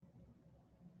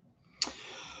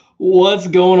What's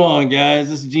going on, guys?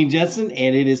 This is Gene Jensen,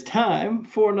 and it is time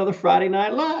for another Friday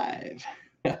Night Live.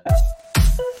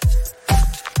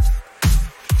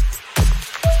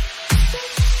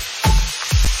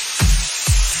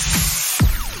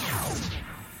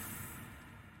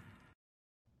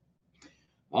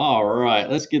 All right,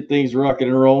 let's get things rocking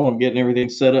and rolling. I'm getting everything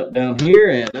set up down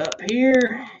here and up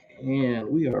here, and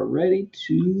we are ready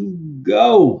to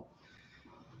go.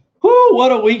 Whew,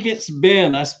 what a week it's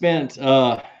been. I spent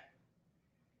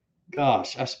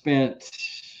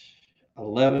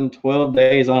 11, 12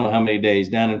 days, I don't know how many days,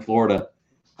 down in Florida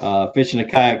fishing a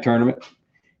kayak tournament.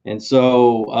 And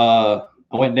so I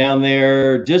went down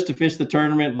there just to fish the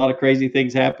tournament. A lot of crazy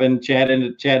things happened. Chad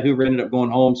Hoover ended up going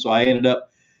home, so I ended up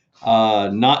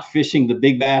not fishing the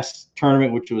Big Bass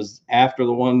tournament, which was after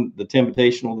the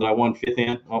Temptational that I won 5th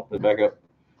in. Oh, let's back up.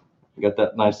 I got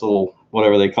that nice little,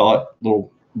 whatever they call it,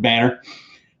 little banner.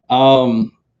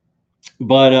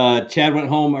 But Chad went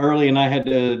home early, and I had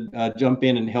to jump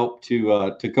in and help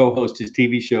to co-host his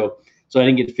TV show. So I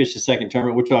didn't get to fish the second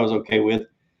tournament, which I was okay with.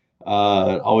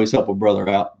 Always help a brother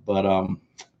out, but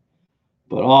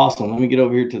awesome. Let me get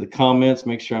over here to the comments,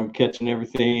 make sure I'm catching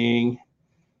everything.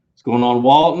 What's going on,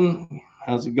 Walton?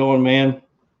 How's it going, man?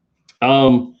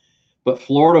 But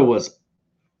Florida was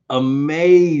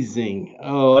amazing.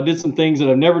 Oh, I did some things that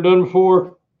I've never done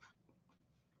before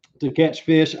to catch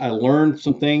fish. I learned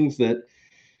some things that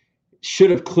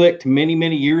should have clicked many,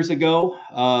 many years ago,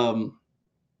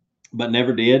 but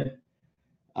never did.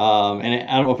 And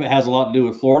I don't know if it has a lot to do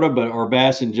with Florida, or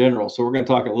bass in general. So we're going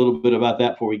to talk a little bit about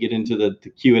that before we get into the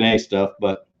Q&A stuff.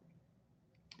 But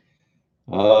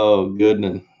oh,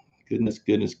 goodness.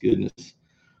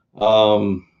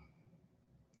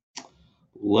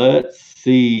 Let's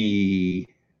see.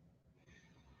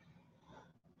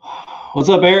 What's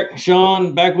up, Eric?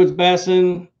 Sean, Backwoods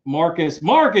Bassin, Marcus,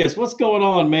 what's going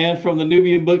on, man? From the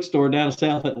Nubian Bookstore down in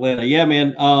South Atlanta. Yeah,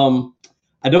 man.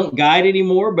 I don't guide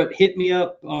anymore, but hit me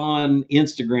up on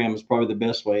Instagram is probably the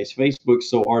best way. Facebook's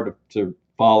so hard to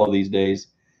follow these days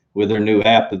with their new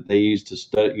app that they use to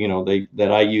study,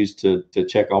 that I use to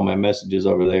check all my messages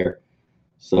over there.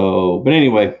 So, but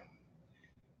anyway,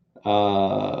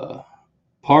 Parker,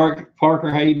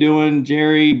 how you doing?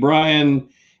 Jerry, Brian,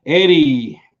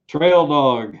 Eddie, Trail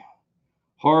Dog,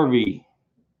 Harvey.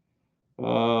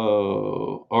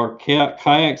 Are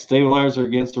kayak stabilizer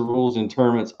against the rules in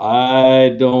tournaments?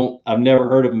 I've never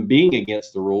heard of them being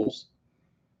against the rules.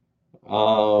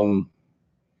 I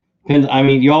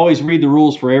mean, you always read the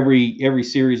rules for every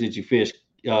series that you fish.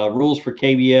 Rules for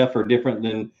KBF are different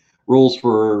than rules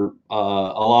for a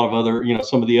lot of other,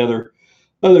 some of the other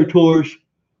tours.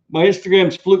 My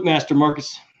Instagram's Fluke Master,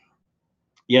 Marcus.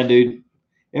 Yeah, dude.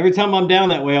 Every time I'm down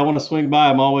that way, I want to swing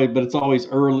by. But it's always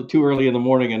too early in the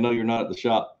morning. I know you're not at the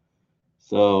shop.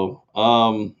 So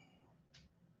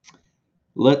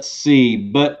let's see.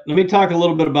 But let me talk a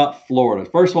little bit about Florida.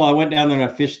 First of all, I went down there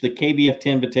and I fished the KBF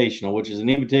 10 Invitational, which is an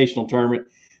invitational tournament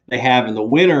they have in the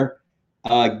winter.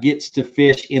 Gets to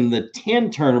fish in the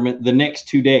 10 tournament the next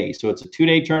 2 days. So it's a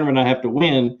 2-day tournament I have to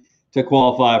win to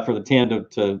qualify for the 10 and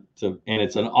it's the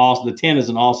 10 is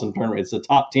an awesome tournament. It's the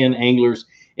top 10 anglers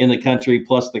in the country,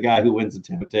 plus the guy who wins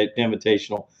the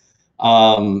Invitational.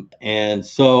 And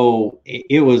so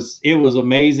it was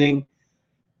amazing.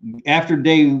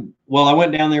 I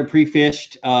went down there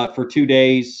pre-fished for 2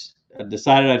 days. I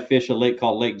decided I'd fish a lake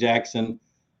called Lake Jackson.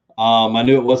 I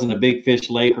knew it wasn't a big fish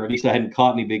lake, or at least I hadn't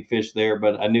caught any big fish there,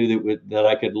 but I knew that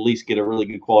I could at least get a really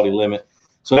good quality limit.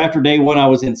 So after day one, I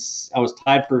was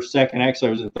tied for second. Actually,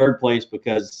 I was in third place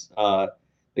because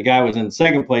the guy was in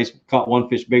second place, caught one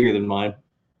fish bigger than my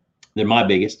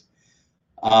biggest.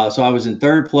 So I was in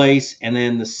third place. And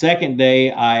then the second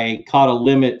day I caught a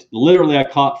limit. Literally, I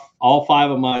caught all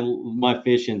 5 of my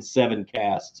fish in 7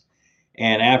 casts.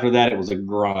 And after that, it was a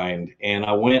grind. And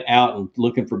I went out and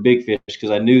looking for big fish because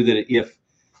I knew that if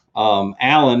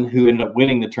Alan, who ended up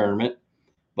winning the tournament,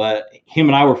 but him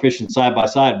and I were fishing side by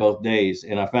side both days.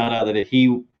 And I found out that if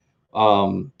he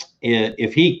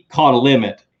caught a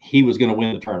limit, he was going to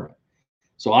win the tournament.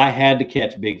 So I had to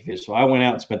catch big fish. So I went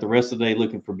out and spent the rest of the day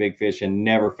looking for big fish and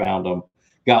never found them.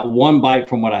 Got one bite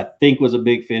from what I think was a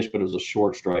big fish, but it was a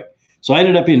short strike. So I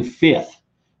ended up in 5th.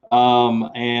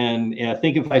 And I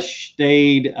think if I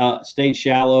stayed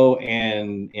shallow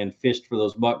and fished for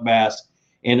those buck bass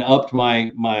and upped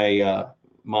my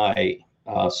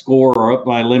score or up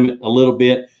my limit a little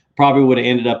bit, probably would have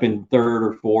ended up in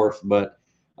 3rd or 4th. But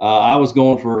I was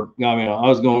going for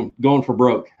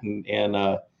broke,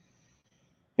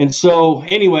 and so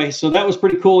anyway, so that was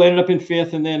pretty cool. Ended up in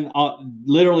 5th, and then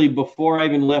literally before I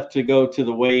even left to go to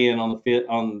the weigh-in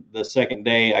on the second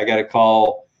day, I got a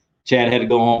call Chad had to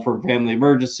go home for a family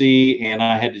emergency, and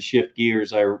I had to shift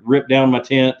gears. I ripped down my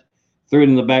tent, threw it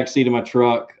in the back seat of my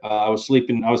truck. I was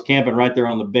camping right there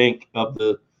on the bank of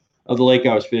the lake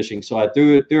I was fishing. So I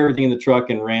threw everything in the truck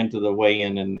and ran to the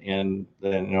weigh-in, and then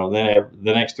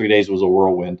the next 3 days was a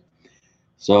whirlwind.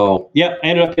 So yeah, I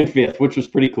ended up in 5th, which was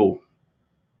pretty cool.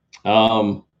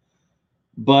 But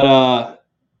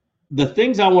the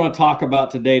things I want to talk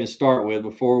about today to start with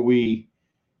before we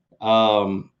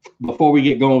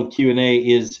get going with Q&A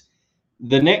is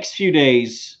the next few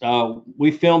days.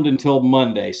 We filmed until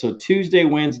Monday. So Tuesday,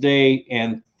 Wednesday,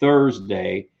 and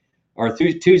Thursday, or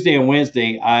Tuesday and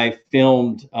Wednesday, I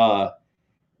filmed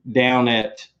down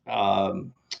at oh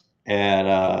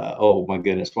my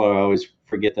goodness, why do I always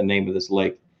forget the name of this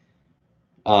lake?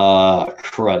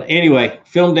 Crud. Anyway,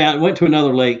 went to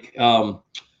another lake, and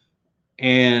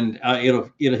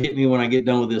it'll hit me when I get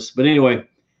done with this. But anyway,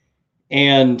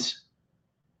 and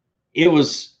it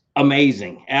was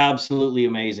amazing, absolutely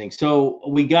amazing. So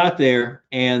we got there,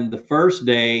 and the first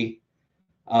morning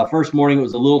it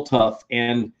was a little tough.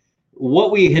 And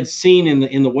what we had seen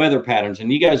in the weather patterns,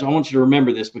 and you guys, I want you to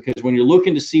remember this, because when you're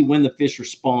looking to see when the fish are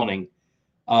spawning,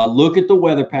 look at the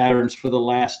weather patterns for the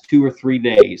last 2 or 3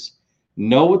 days.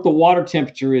 Know what the water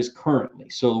temperature is currently.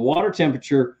 So the water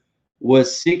temperature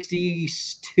was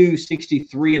 62,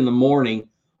 63 in the morning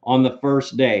on the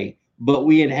first day, but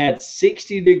we had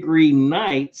 60-degree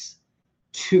nights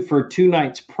for 2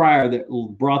 nights prior that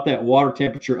brought that water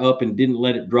temperature up and didn't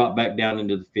let it drop back down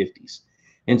into the 50s.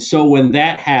 And so when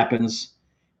that happens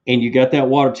and you got that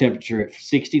water temperature at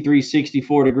 63,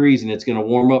 64 degrees, and it's going to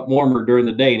warm up warmer during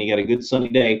the day, and you got a good sunny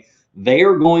day, they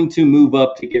are going to move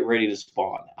up to get ready to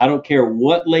spawn. I don't care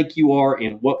what lake you are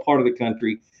in what part of the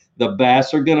country, the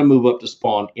bass are going to move up to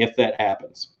spawn if that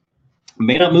happens.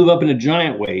 May not move up in a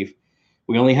giant wave.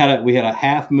 We had a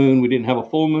half moon. We didn't have a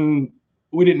full moon.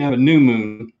 We didn't have a new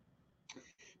moon,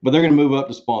 but they're going to move up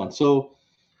to spawn. So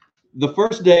the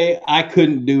first day, I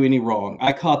couldn't do any wrong.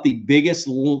 I caught the biggest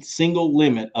single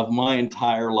limit of my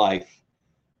entire life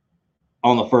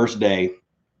on the first day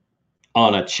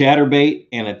on a chatterbait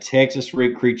and a Texas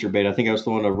rig creature bait. I think I was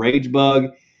throwing a rage bug,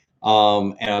 and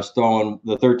I was throwing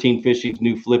the 13 Fishing's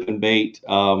new flipping bait,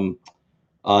 the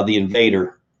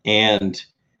Invader. And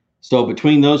so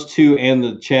between those two and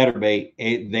the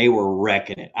chatterbait, they were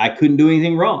wrecking it. I couldn't do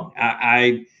anything wrong.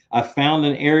 I found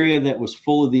an area that was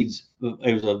full of these.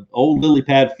 It was an old lily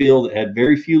pad field that had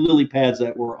very few lily pads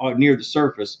that were near the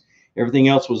surface. Everything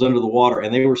else was under the water,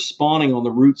 and they were spawning on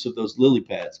the roots of those lily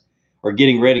pads, or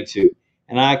getting ready to.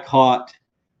 And I caught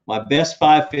my best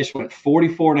 5 fish, went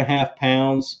 44.5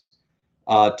 pounds,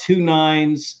 2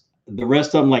 9s, the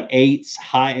rest of them like 8s,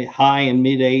 high and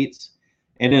mid 8s,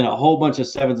 and then a whole bunch of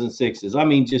 7s and 6s. I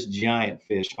mean, just giant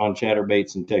fish on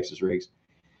chatterbaits and Texas rigs,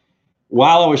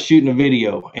 while I was shooting a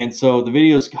video. And so the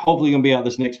video is hopefully going to be out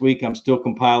this next week. I'm still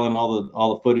compiling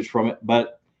all the footage from it.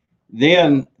 But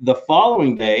then the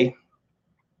following day,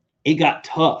 it got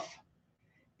tough.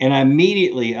 And I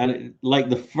immediately, like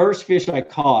the first fish I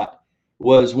caught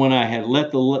was when I had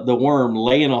let the worm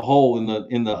lay in a hole in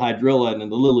the hydrilla and in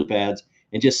the lily pads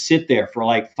and just sit there for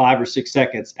like 5 or 6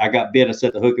 seconds. I got bit. I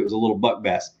set the hook. It was a little buck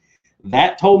bass.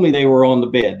 That told me they were on the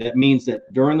bed. That means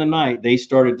that during the night, they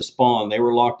started to spawn. They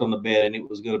were locked on the bed, and it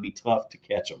was going to be tough to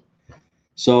catch them.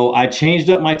 So I changed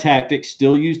up my tactics,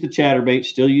 still used the chatterbait,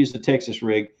 still used the Texas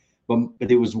rig, but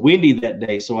it was windy that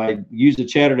day, so I used the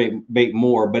chatterbait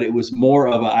more, but it was more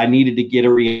of I needed to get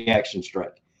a reaction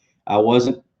strike.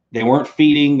 They weren't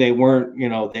feeding. They weren't,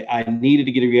 I needed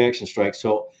to get a reaction strike.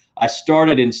 So I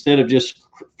started, instead of just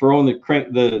throwing the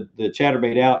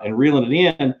chatterbait out and reeling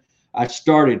it in, I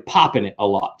started popping it a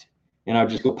lot, and I'd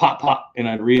just go pop, pop, and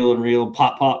I'd reel and reel,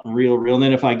 pop, pop, and reel. And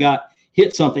then if I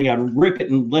hit something, I'd rip it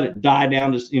and let it die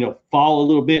down, just, fall a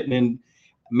little bit. And then,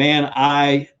 man,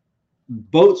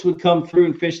 boats would come through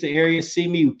and fish the area, see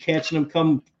me catching them,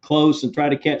 come close and try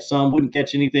to catch some, wouldn't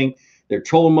catch anything. Their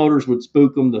trolling motors would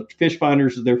spook them. Their fish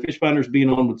finders being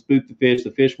on would spook the fish.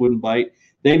 The fish wouldn't bite.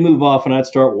 They'd move off, and I'd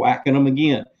start whacking them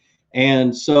again.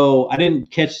 And so I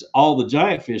didn't catch all the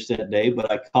giant fish that day, but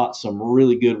I caught some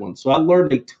really good ones. So I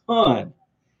learned a ton.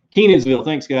 Kenansville,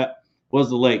 thanks, Scott, was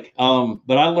the lake.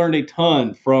 But I learned a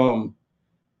ton from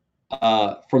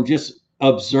just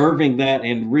observing that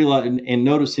and realizing and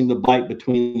noticing the bite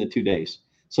between the 2 days.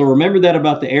 So remember that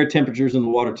about the air temperatures and the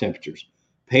water temperatures.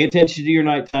 Pay attention to your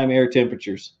nighttime air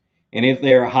temperatures. And if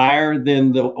they're higher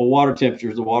than the water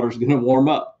temperatures, the water's going to warm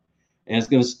up, and it's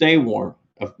going to stay warm.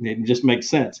 It just makes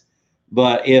sense.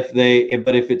 But if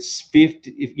it's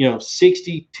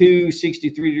 62,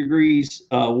 63 degrees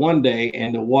one day,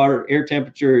 and the air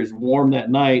temperature is warm that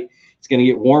night, it's going to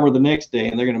get warmer the next day,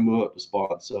 and they're going to move up to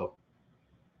spawn. So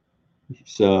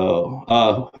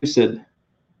who said?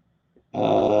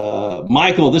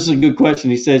 Michael, this is a good question.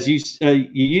 He says, you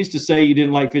used to say you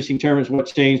didn't like fishing tournaments. What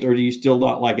changed, or do you still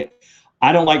not like it?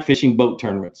 I don't like fishing boat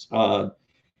tournaments.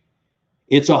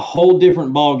 It's a whole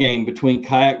different ball game between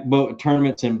kayak boat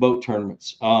tournaments and boat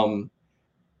tournaments.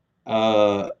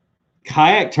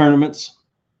 Kayak tournaments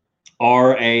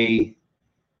are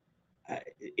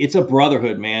it's a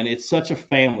brotherhood, man. It's such a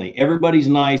family. Everybody's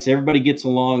nice. Everybody gets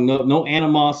along. No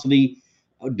animosity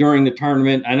during the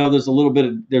tournament. I know there's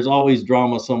always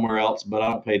drama somewhere else, but I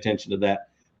don't pay attention to that.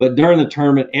 But during the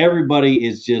tournament, everybody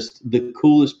is just the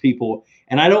coolest people.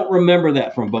 And I don't remember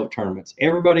that from boat tournaments.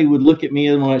 Everybody would look at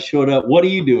me when I showed up. What are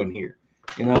you doing here?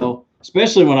 You know,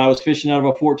 especially when I was fishing out of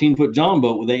a 14-foot John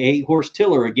boat with an 8-horse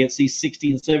tiller against these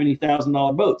 $60,000 and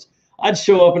 $70,000 boats. I'd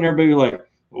show up and everybody would be like,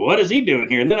 what is he doing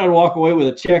here? And then I'd walk away with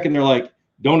a check and they're like,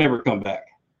 don't ever come back,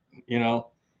 you know?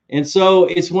 And so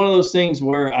it's one of those things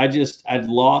where I'd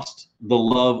lost the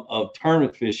love of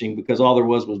tournament fishing because all there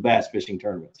was bass fishing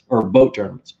tournaments or boat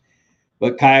tournaments.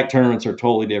 But kayak tournaments are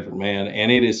totally different, man. And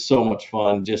it is so much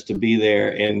fun just to be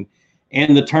there. And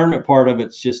the tournament part of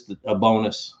it's just a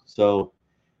bonus. So,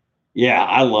 yeah,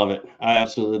 I love it. I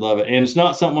absolutely love it. And it's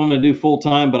not something I'm going to do full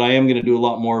time, but I am going to do a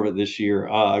lot more of it this year.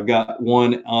 I've got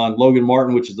one on Logan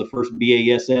Martin, which is the first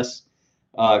BASS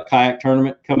kayak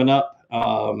tournament coming up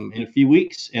in a few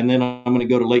weeks. And then I'm going to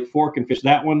go to Lake Fork and fish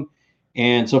that one.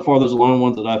 And so far, those are the only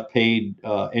ones that I've paid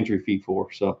entry fee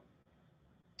for. So,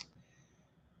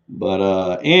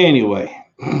 but anyway,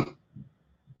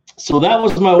 so that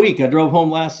was my week. I drove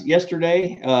home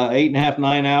yesterday, 8.5,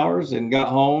 9 hours, and got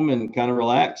home and kind of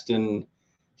relaxed and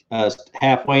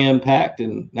halfway unpacked.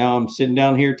 And now I'm sitting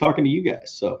down here talking to you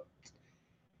guys. So,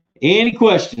 any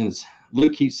questions?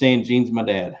 Luke keeps saying Gene's my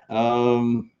dad.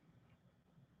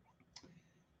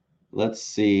 Let's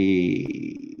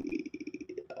see.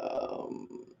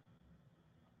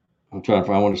 I'm trying to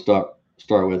find one to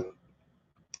start with.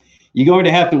 You're going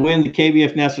to have to win the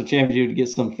KBF National Championship to get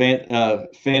some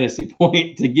fantasy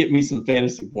point to get me some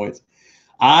fantasy points.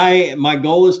 My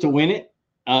goal is to win it.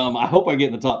 I hope I get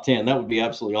in the top 10. That would be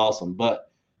absolutely awesome. But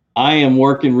I am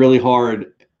working really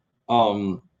hard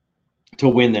to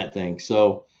win that thing.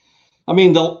 So, I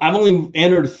mean, I've only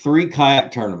entered 3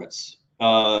 kayak tournaments,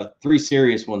 3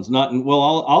 serious ones.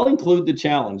 I'll include the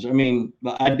challenge. I mean,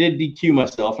 I did DQ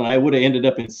myself, and I would have ended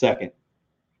up in second.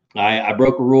 I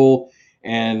broke a rule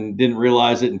and didn't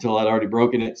realize it until I'd already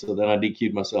broken it. So then I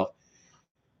DQ'd myself.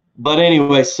 But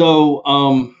anyway, so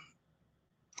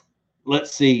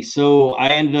let's see. So I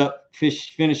ended up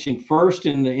finishing first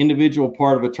in the individual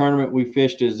part of a tournament we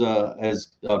fished as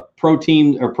pro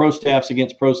team or pro staffs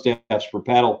against pro staffs for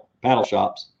paddle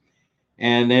shops.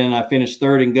 And then I finished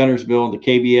third in Guntersville in the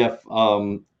KBF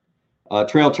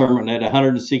trail tournament and had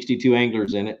 162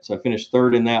 anglers in it. So I finished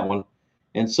third in that one.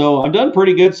 And so I've done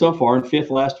pretty good so far, and 5th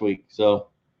last week. So,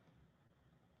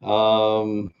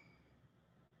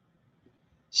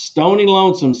 Stony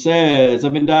Lonesome says,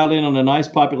 I've been dialed in on a nice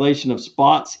population of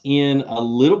spots in a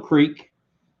little creek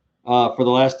for the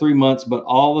last 3 months, but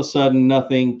all of a sudden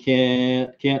nothing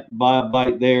can't buy a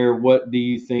bite there. What do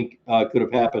you think could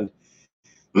have happened?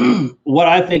 What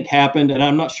I think happened, and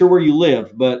I'm not sure where you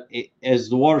live, but as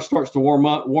the water starts to warm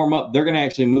up, they're going to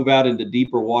actually move out into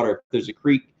deeper water. If there's a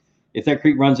creek. If that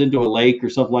creek runs into a lake or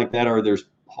something like that, or there's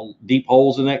deep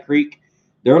holes in that creek,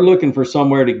 they're looking for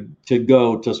somewhere to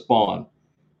go to spawn.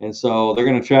 And so they're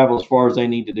going to travel as far as they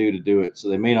need to do it. So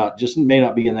they may not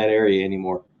be in that area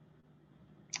anymore.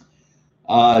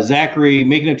 Zachary,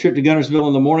 making a trip to Guntersville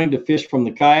in the morning to fish from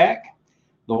the kayak.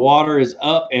 The water is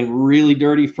up and really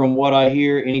dirty from what I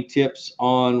hear. Any tips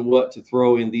on what to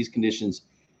throw in these conditions?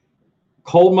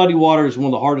 Cold, muddy water is one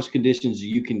of the hardest conditions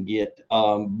you can get.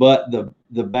 But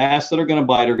the bass that are going to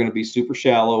bite are going to be super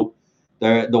shallow.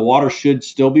 The water should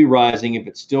still be rising. If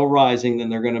it's still rising, then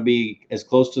they're going to be as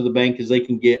close to the bank as they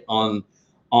can get on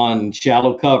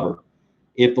shallow cover.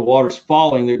 If the water's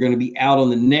falling, they're going to be out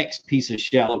on the next piece of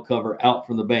shallow cover out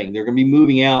from the bank. They're going to be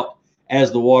moving out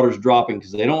as the water's dropping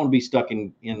because they don't want to be stuck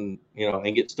in and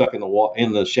get stuck in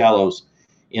the shallows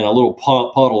in a little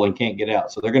puddle and can't get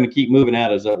out. So they're going to keep moving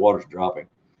out as that water's dropping.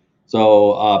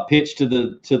 So pitch to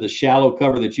the shallow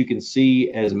cover that you can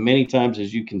see as many times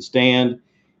as you can stand,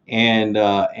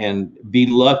 and be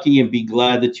lucky and be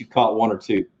glad that you caught 1 or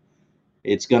 2.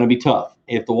 It's going to be tough.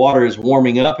 If the water is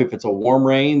warming up, if it's a warm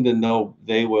rain, then they'll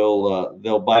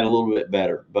bite a little bit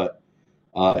better. But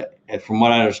from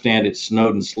what I understand, it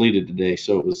snowed and sleeted today,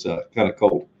 so it was kind of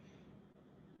cold.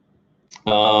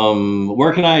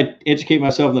 Where can I educate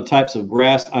myself on the types of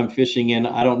grass I'm fishing in?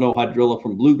 I don't know hydrilla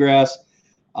from bluegrass.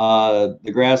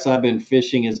 The grass I've been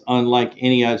fishing is unlike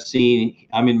any I've seen.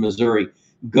 I'm in Missouri.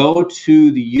 Go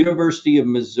to the University of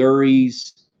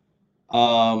Missouri's,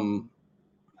 oh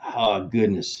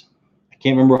goodness, I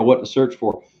can't remember what to search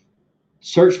for.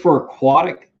 Search for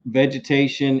aquatic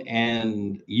vegetation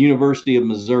and University of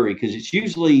Missouri, because it's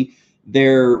usually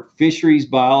their fisheries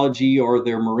biology or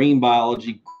their marine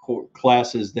biology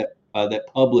classes that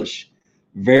publish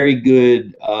very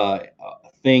good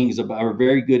things about, or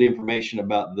very good information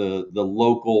about the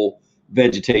local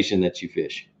vegetation that you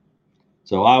fish.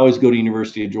 So I always go to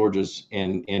University of Georgia's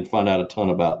and find out a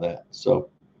ton about that. So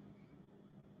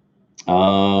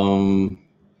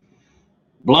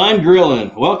Blind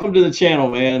Grilling, welcome to the channel,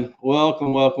 man.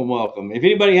 Welcome, welcome, welcome. If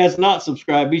anybody has not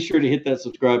subscribed, be sure to hit that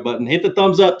subscribe button. Hit the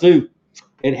thumbs up too.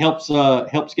 It helps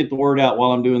get the word out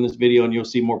while I'm doing this video, and you'll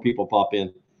see more people pop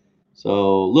in.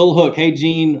 So Little Hook, hey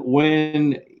Gene,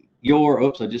 when your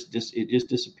it just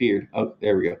disappeared. Oh,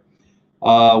 there we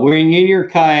go. When in your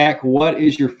kayak, what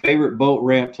is your favorite boat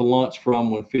ramp to launch from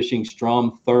when fishing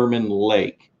Strom Thurmond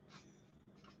Lake?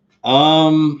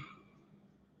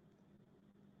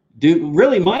 Dude,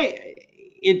 really,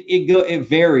 it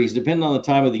varies depending on the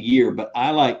time of the year. But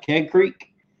I like Keg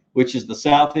Creek, which is the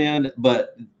south end.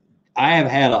 But I have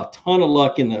had a ton of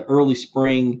luck in the early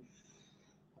spring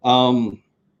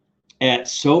at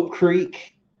Soap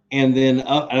Creek, and then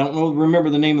I don't remember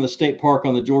the name of the state park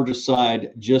on the Georgia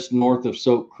side, just north of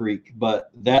Soap Creek. But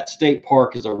that state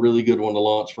park is a really good one to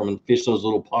launch from and fish those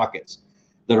little pockets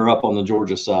that are up on the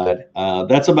Georgia side.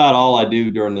 That's about all I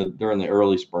do during the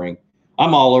early spring.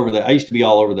 I'm all over that. I used to be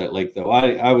all over that lake though.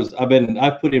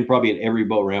 I've put in probably at every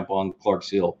boat ramp on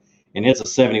Clark's Hill, and it's a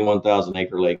 71,000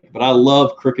 acre lake. But I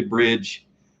love Crooked Bridge.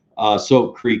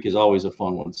 Soap Creek is always a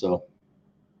fun one. So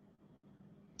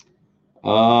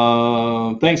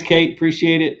thanks, Kate.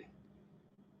 Appreciate it.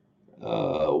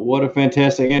 What a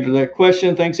fantastic answer to that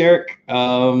question. Thanks, Eric. What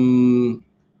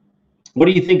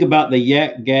do you think about the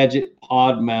Yak Gadget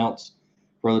pod mounts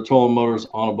for the trolling motors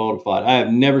on a Bonafide? I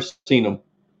have never seen them.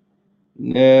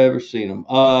 Never seen them.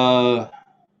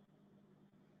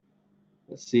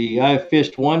 Let's see. I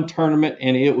fished one tournament,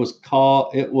 and it was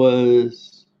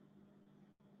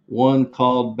one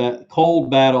called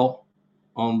Cold Battle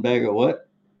on Bago. What?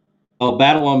 Oh,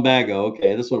 Battle on Bago.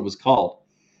 Okay, that's what it was called.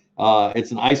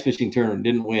 It's an ice fishing tournament.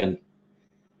 Didn't win.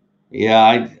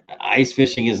 Yeah, ice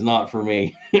fishing is not for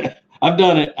me. I've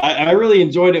done it. I really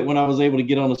enjoyed it when I was able to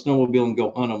get on a snowmobile and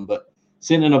go hunt them, but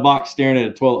sitting in a box staring at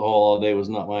a toilet hole all day was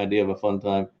not my idea of a fun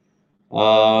time.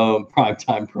 Prime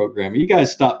time programming. You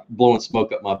guys stop blowing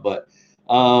smoke up my butt.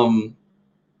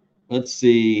 Let's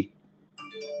see.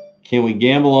 Can we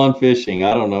gamble on fishing?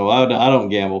 I don't know. I don't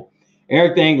gamble.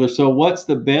 Eric the Angler. So what's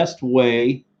the best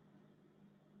way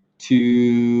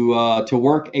to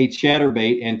work a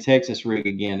chatterbait and Texas rig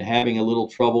again? Having a little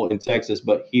trouble in Texas,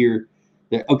 but here,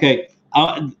 there. Okay.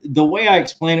 The way I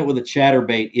explain it with a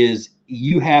chatterbait is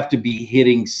you have to be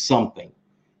hitting something.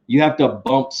 You have to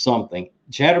bump something.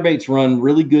 Chatterbaits run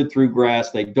really good through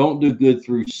grass. They don't do good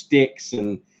through sticks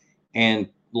and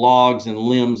logs and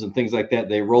limbs and things like that.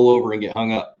 They roll over and get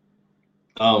hung up.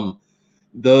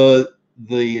 The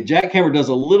jackhammer does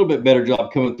a little bit better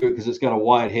job coming through because it's got a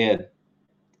wide head.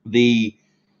 The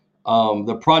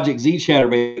Project Z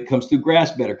chatterbait comes through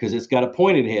grass better because it's got a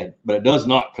pointed head, but it does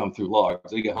not come through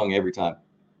logs. They get hung every time.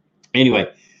 Anyway,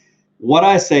 what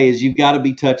I say is you've got to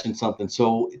be touching something.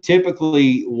 So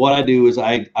typically what I do is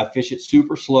I fish it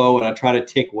super slow, and I try to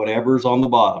tick whatever's on the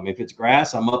bottom. If it's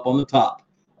grass, I'm up on the top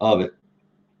of it.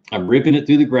 I'm ripping it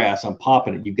through the grass. I'm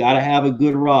popping it. You've got to have a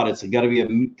good rod. It's got to be a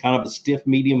kind of a stiff,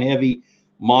 medium, heavy,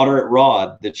 moderate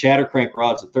rod. The chatter crank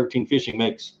rods that 13 Fishing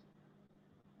makes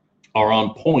are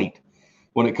on point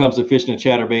when it comes to fishing a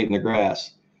chatterbait in the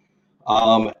grass.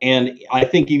 And I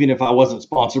think even if I wasn't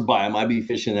sponsored by them, I'd be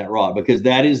fishing that rod because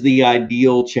that is the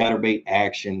ideal chatterbait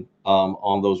action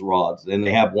on those rods. And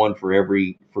they have one for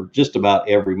just about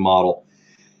every model.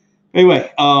 Anyway,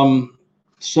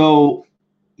 so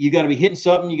you got to be hitting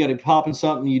something. You got to be popping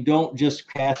something. You don't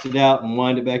just cast it out and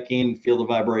wind it back in and feel the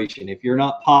vibration. If you're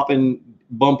not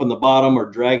bumping the bottom or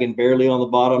dragging barely on the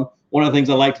bottom, one of the things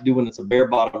I like to do when it's a bare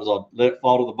bottom is I'll let it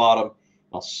fall to the bottom.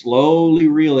 I'll slowly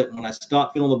reel it. When I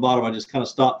stop feeling the bottom, I just kind of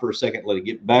stop for a second, let it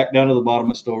get back down to the bottom,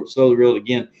 and slowly reel it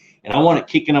again. And I want it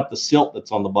kicking up the silt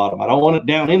that's on the bottom. I don't want it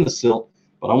down in the silt,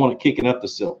 but I want it kicking up the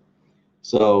silt.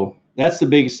 So that's the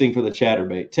biggest thing for the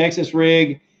chatterbait. Texas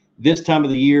rig, this time of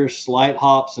the year, slight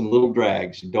hops and little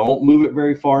drags. Don't move it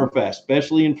very far and fast,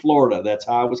 especially in Florida. That's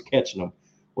how I was catching them.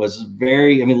 Was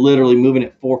literally moving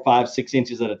it 4, 5, 6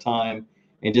 inches at a time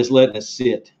and just letting it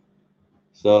sit.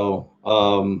 So,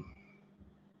 oh,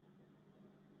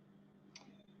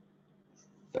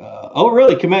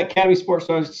 really? Comet Academy Sports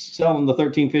started selling the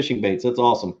 13 fishing baits. That's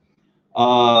awesome.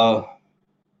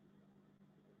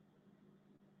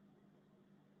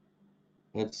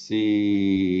 Let's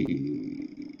see.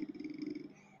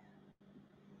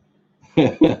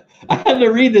 I had to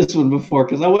read this one before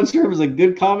because I wasn't sure if it was a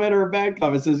good comment or a bad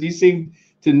comment. It says, you seem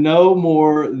to know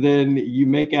more than you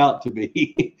make out to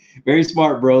be. Very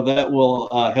smart, bro. That will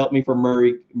help me for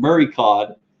Murray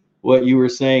cod, what you were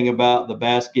saying about the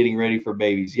bass getting ready for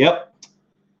babies. Yep.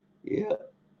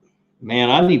 Man,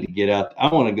 I need to get out.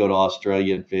 I want to go to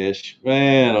Australia and fish.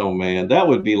 Man, oh man, that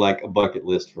would be like a bucket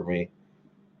list for me.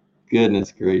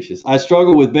 Goodness gracious. I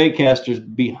struggle with baitcasters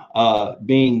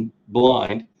being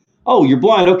blind. Oh, you're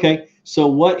blind. Okay. So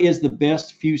what is the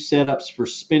best few setups for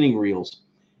spinning reels?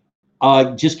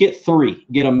 Just get 3.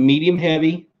 Get a medium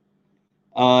heavy,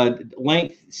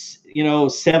 length,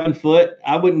 7 foot.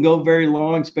 I wouldn't go very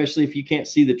long, especially if you can't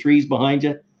see the trees behind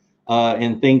you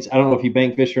and things. I don't know if you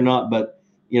bank fish or not, but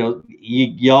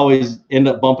you always end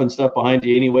up bumping stuff behind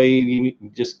you anyway.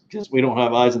 Just we don't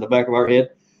have eyes in the back of our head.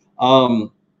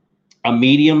 A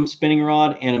medium spinning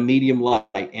rod and a medium light,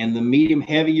 and the medium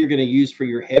heavy you're going to use for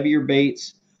your heavier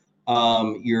baits,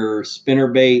 your spinner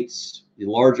baits, the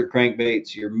larger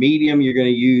crankbaits. Your medium you're going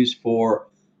to use for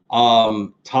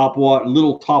little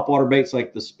topwater baits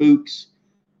like the spooks,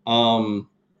 light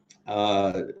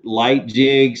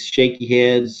jigs, shaky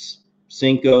heads,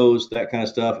 Senkos, that kind of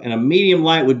stuff. And a medium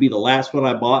light would be the last one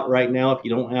I bought right now if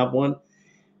you don't have one,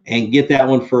 and get that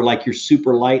one for like your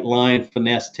super light line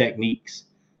finesse techniques.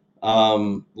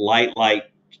 Light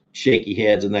shaky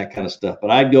heads and that kind of stuff,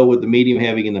 but I'd go with the medium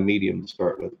heavy and the medium to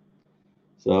start with.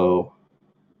 So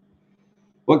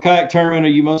what kayak tournament are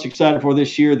you most excited for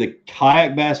this year? The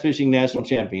Kayak Bass Fishing National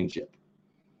Championship.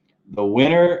 The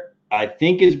winner, I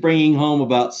think, is bringing home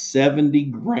about 70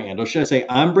 grand, or should I say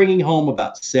I'm bringing home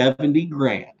about 70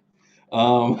 grand.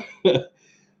 But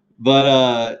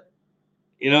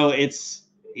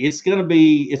it's going to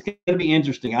be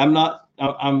interesting. I'm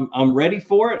ready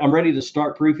for it. I'm ready to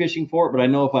start pre-fishing for it, but I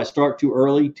know if I start too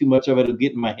early, too much of it will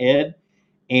get in my head,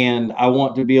 and I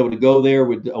want to be able to go there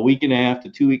with a week and a half to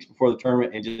 2 weeks before the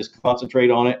tournament and just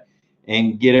concentrate on it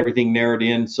and get everything narrowed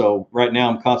in. So right now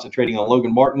I'm concentrating on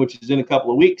Logan Martin, which is in a couple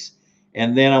of weeks,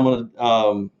 and then I'm going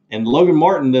to and Logan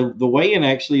Martin, the weigh-in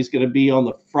actually is going to be on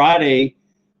the Friday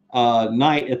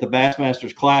night at the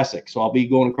Bassmasters Classic. So I'll be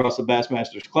going across the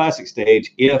Bassmasters Classic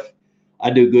stage if I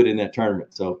do good in that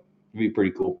tournament. So it'd be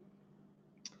pretty cool.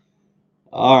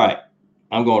 All right.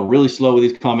 I'm going really slow with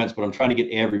these comments, but I'm trying to get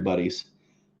everybody's.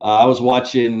 I was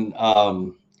watching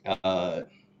Jim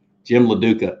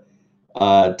LaDuca,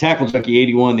 Tackle Junkie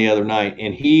 81 the other night,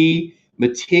 and he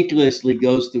meticulously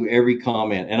goes through every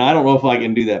comment. And I don't know if I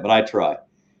can do that, but I try.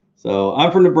 So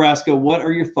I'm from Nebraska. What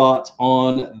are your thoughts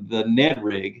on the Ned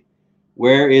rig?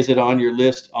 Where is it on your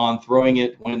list on throwing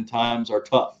it when times are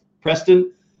tough?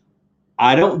 Preston,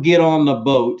 I don't get on the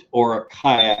boat or a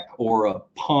kayak or a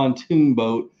pontoon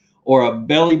boat or a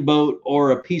belly boat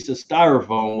or a piece of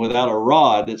styrofoam without a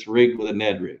rod that's rigged with a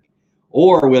Ned rig,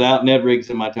 or without Ned rigs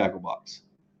in my tackle box.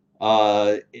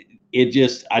 I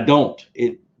don't.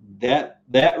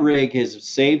 That rig has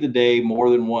saved the day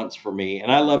more than once for me,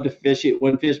 and I love to fish it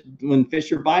when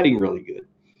fish are biting really good.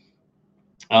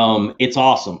 It's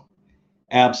awesome,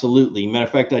 absolutely. Matter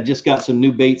of fact, I just got some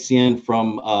new baits in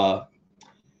from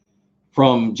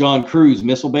John Cruz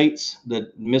Missile Baits,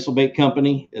 the missile bait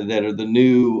company, that are the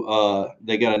new.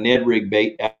 They got a Ned rig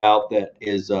bait out that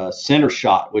is center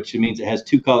shot, which means it has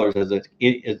 2 colors, has a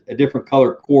different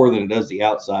color core than it does the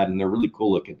outside, and they're really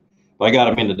cool looking. But I got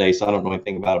them in today, so I don't know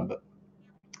anything about them, but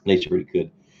they should be pretty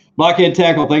good. Blockhead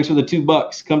Tackle, thanks for the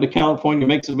 $2. Come to California,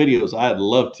 make some videos. I'd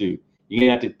love to. You're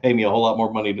gonna have to pay me a whole lot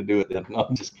more money to do it then. No,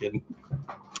 I'm just kidding.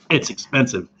 It's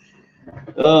expensive.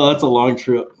 Oh, that's a long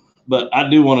trip, but I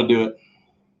do want to do it.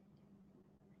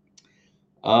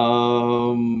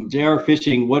 JR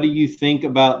Fishing, what do you think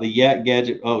about the Yak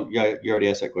Gadget? Oh, yeah, you already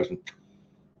asked that question.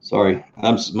 Sorry,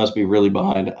 I must be really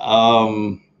behind.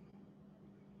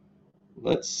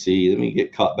 Let's see. Let me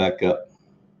get caught back up.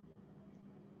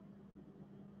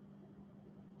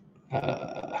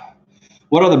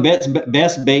 What are the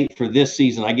best bait for this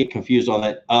season? I get confused on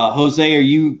that. Jose, are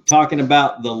you talking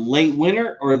about the late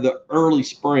winter or the early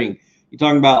spring? You're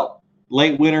talking about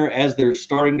late winter as they're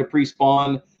starting to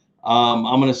pre-spawn. I'm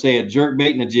going to say a jerk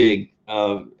bait and a jig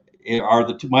are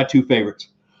my 2 favorites.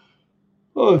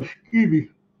 Oh, excuse me.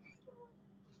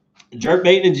 Jerk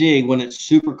bait and a jig when it's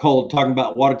super cold, talking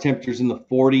about water temperatures in the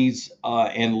 40s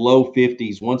and low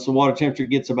 50s. Once the water temperature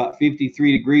gets about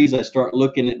 53 degrees, I start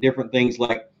looking at different things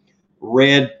like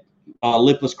red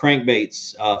lipless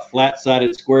crankbaits,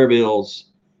 flat-sided square bills.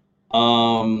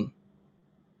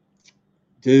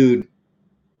 Dude,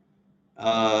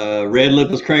 red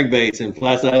lipless crankbaits and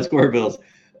flat-sided square bills.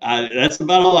 That's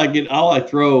about all I get. All I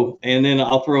throw, and then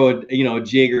I'll throw a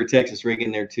jig or a Texas rig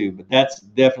in there too. But that's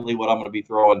definitely what I'm going to be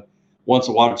throwing once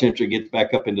the water temperature gets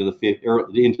back up into the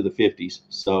 50s.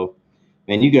 So,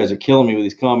 man, you guys are killing me with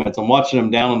these comments. I'm watching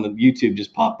them down on the YouTube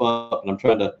just pop up, and I'm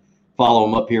trying to follow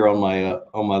them up here on my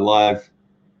live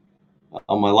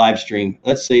stream.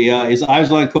 Let's see. Is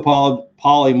Isoline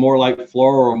Copoly more like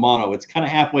fluoro or mono? It's kind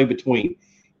of halfway between.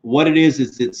 What it is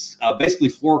it's basically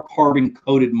fluorocarbon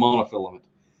coated monofilament,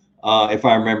 if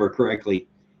I remember correctly.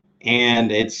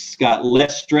 And it's got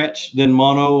less stretch than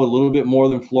mono, a little bit more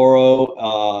than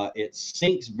fluoro. It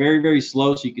sinks very, very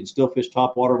slow, so you can still fish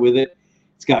topwater with it.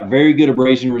 It's got very good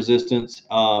abrasion resistance.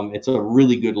 It's a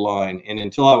really good line. And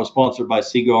until I was sponsored by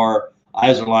Seaguar,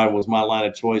 Isoline was my line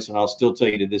of choice, and I'll still tell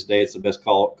you to this day it's the best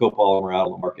copolymer out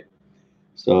on the market.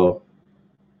 So,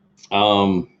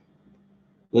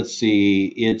 let's see.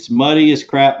 It's muddy as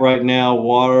crap right now.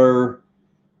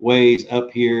 Waterways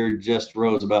up here just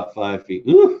rose about 5 feet.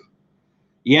 Ooh.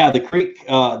 Yeah, the creek,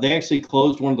 they actually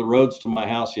closed one of the roads to my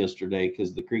house yesterday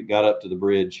because the creek got up to the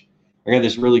bridge. I got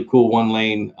this really cool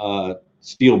one-lane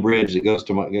steel bridge that goes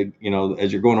to my,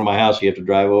 as you're going to my house, you have to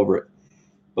drive over it.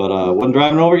 But wasn't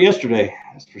driving over it yesterday,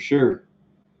 that's for sure.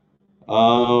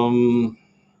 I've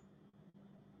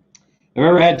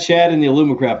ever had Chad in the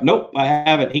Alumacraft? Nope, I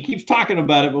haven't. He keeps talking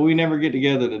about it, but we never get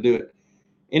together to do it.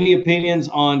 Any opinions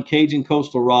on Cajun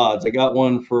Coastal rods? I got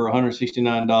one for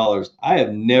 $169. I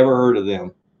have never heard of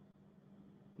them.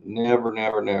 Never.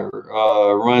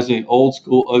 Reminds me of old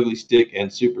school ugly stick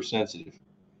and super sensitive.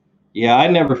 Yeah, I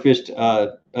never fished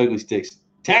ugly sticks.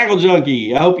 Tackle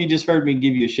Junkie, I hope you just heard me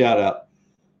give you a shout out.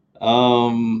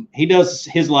 He does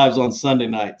his lives on Sunday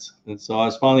nights, and so I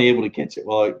was finally able to catch it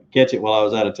while I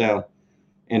was out of town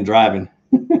and driving.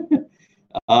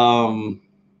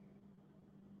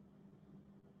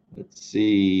 Let's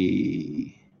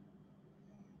see.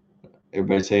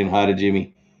 Everybody's saying hi to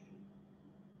Jimmy.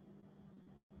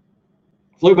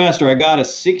 Fluke Master, I got a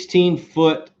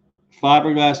 16-foot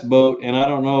fiberglass boat, and I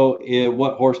don't know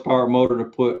what horsepower motor to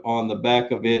put on the back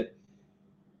of it.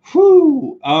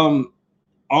 Whew. On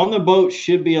the boat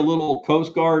should be a little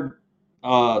Coast Guard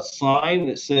sign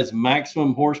that says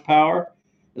maximum horsepower.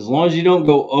 As long as you don't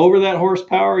go over that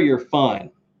horsepower, you're fine.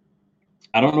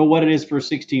 I don't know what it is for a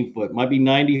 16-foot. Might be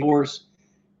 90 horse,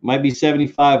 might be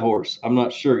 75 horse. I'm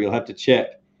not sure. You'll have to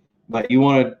check. But you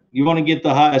want to get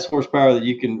the highest horsepower that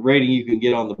you can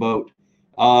get on the boat.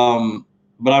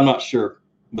 But I'm not sure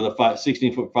with a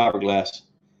 16-foot fiberglass.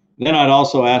 Then I'd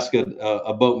also ask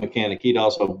a boat mechanic. He'd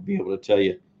also be able to tell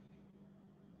you.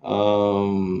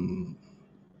 When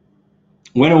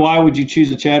and why would you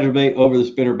choose a chatterbait over the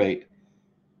spinnerbait?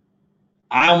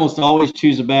 I almost always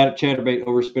choose a chatterbait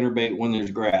over spinnerbait when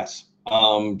there's grass,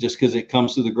 just because it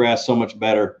comes through the grass so much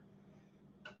better.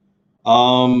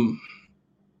 I've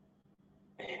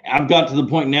got to the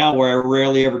point now where I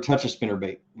rarely ever touch a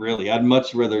spinnerbait. Really, I'd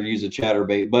much rather use a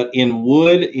chatterbait. But in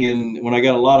wood, when I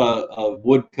got a lot of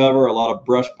wood cover, a lot of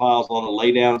brush piles, a lot of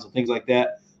laydowns and things like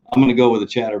that, I'm going to go with a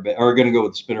chatterbait, or going to go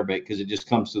with the spinnerbait because it just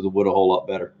comes through the wood a whole lot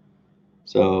better.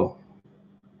 So,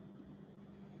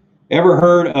 ever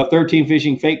heard of 13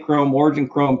 Fishing fake chrome, origin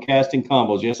chrome casting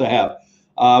combos? Yes, I have.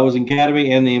 I was in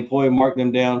Academy, and the employee marked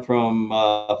them down from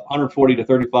 140 to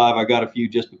 35. I got a few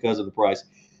just because of the price.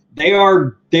 They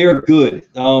are good.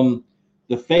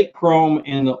 The fake chrome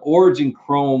and the origin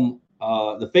chrome,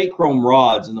 the fake chrome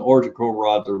rods and the origin chrome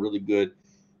rods are really good.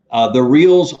 The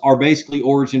reels are basically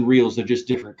origin reels. They're just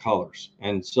different colors.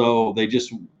 And so they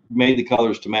just made the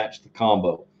colors to match the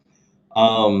combo.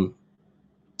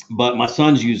 But my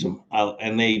sons use them,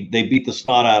 and they beat the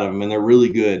snot out of them, and they're really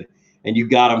good. And you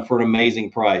got them for an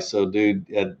amazing price. So, dude,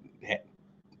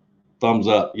 thumbs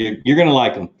up. You're going to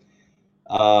like them.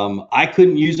 I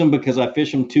couldn't use them because I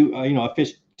fish them I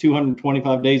fish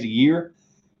 225 days a year,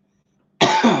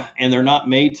 and they're not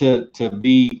made to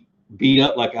be beat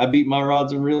up like I beat my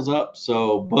rods and reels up.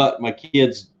 So, but my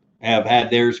kids have had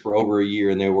theirs for over a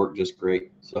year, and they work just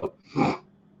great. So,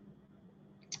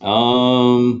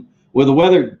 with the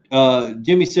weather,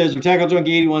 Jimmy says, or Tackle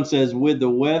Junkie 81 says, with the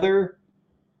weather,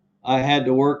 I had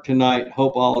to work tonight.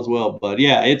 Hope all is well, bud.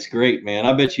 Yeah, it's great, man.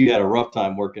 I bet you had a rough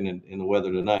time working in the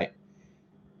weather tonight.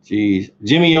 Jeez.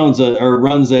 Jimmy runs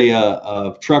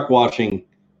a truck washing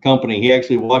company. He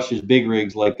actually washes big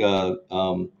rigs like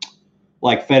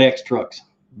like FedEx trucks,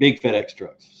 big FedEx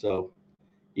trucks. So,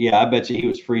 yeah, I bet you he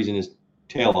was freezing his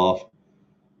tail off.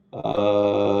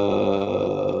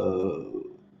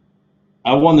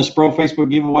 I won the Spro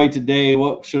Facebook giveaway today.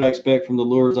 What should I expect from the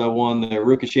lures I won? The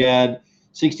Aruka Shad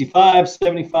 65,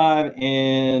 75,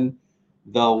 and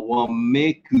the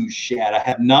Wameku Shad. I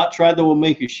have not tried the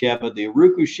Wameku Shad, but the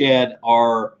Aruka Shad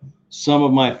are some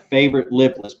of my favorite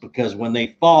lipless because when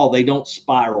they fall, they don't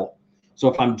spiral.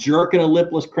 So if I'm jerking a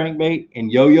lipless crankbait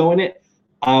and yo-yoing it,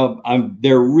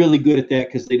 they're really good at that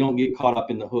because they don't get caught up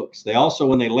in the hooks. They also,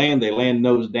 when they land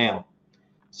nose down.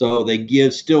 So they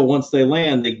give still, once they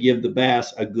land, they give the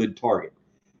bass a good target.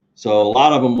 So a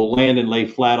lot of them will land and lay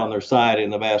flat on their side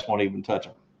and the bass won't even touch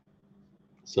them.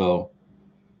 So,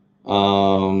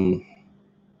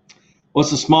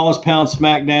 what's the smallest pound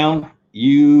smackdown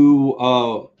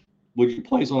would you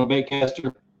place on a bait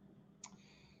caster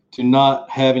to not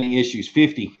have any issues?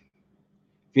 50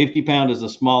 pound is the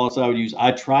smallest I would use.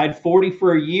 I tried 40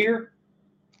 for a year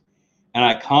and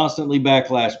I constantly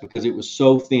backlashed because it was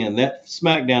so thin. That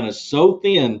smackdown is so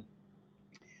thin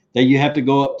that you have to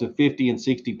go up to 50 and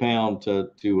 60 pound to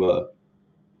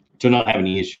not have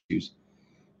any issues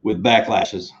with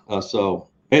backlashes. So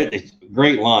it's a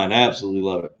great line. I absolutely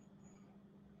love it.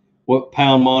 What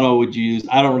pound mono would you use?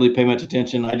 I don't really pay much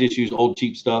attention. I just use old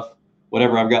cheap stuff,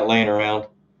 whatever I've got laying around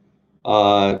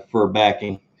for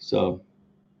backing. So,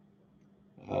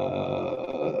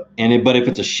 but if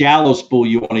it's a shallow spool,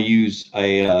 you want to use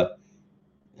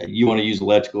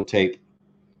electrical tape.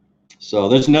 So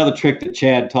there's another trick that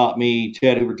Chad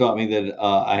Hoover taught me that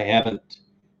I haven't.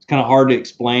 It's kind of hard to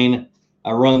explain.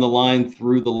 I run the line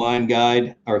through the line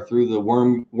guide or through the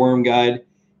worm guide,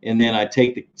 and then I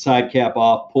take the side cap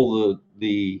off, pull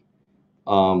the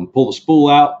spool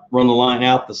out, run the line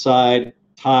out the side,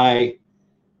 tie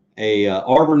a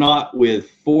arbor knot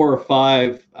with 4 or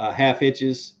 5 half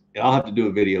hitches. And I'll have to do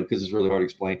a video because it's really hard to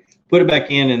explain. Put it back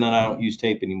in, and then I don't use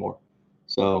tape anymore.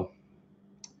 So,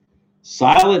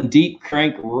 silent deep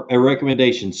crank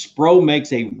recommendation. Spro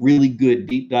makes a really good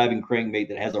deep diving crankbait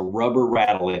that has a rubber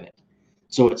rattle in it.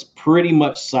 So it's pretty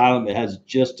much silent. It has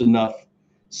just enough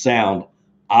sound.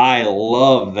 I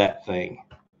love that thing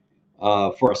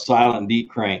for a silent deep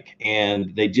crank.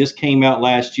 And they just came out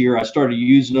last year. I started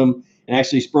using them. And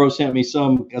actually, Spro sent me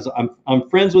some because I'm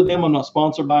friends with them. I'm not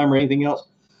sponsored by them or anything else.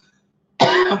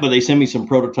 But they sent me some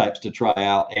prototypes to try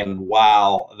out. And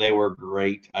wow, they were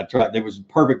great. I tried. There was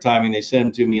perfect timing. They sent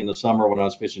them to me in the summer when I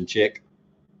was fishing chick.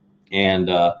 And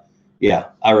yeah,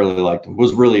 I really liked them.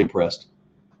 Was really impressed.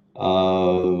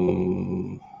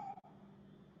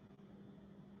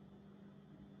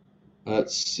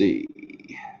 Let's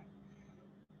see.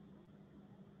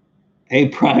 Hey,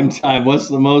 Prime Time, what's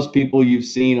the most people you've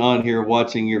seen on here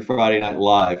watching your Friday Night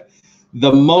Live?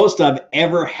 The most I've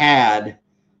ever had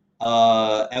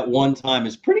at one time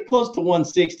is pretty close to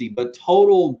 160, but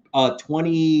total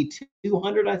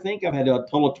 2,200, I think. I've had a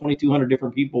total of 2,200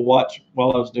 different people watch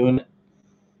while I was doing it.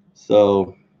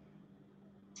 So,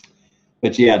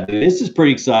 but yeah, this is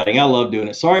pretty exciting. I love doing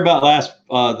it. Sorry about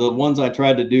the ones I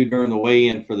tried to do during the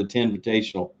weigh-in for the 10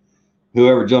 Invitational.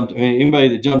 Anybody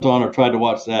that jumped on or tried to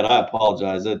watch that, I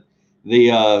apologize. The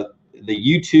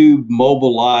YouTube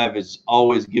mobile live is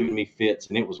always giving me fits,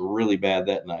 and it was really bad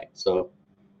that night. So,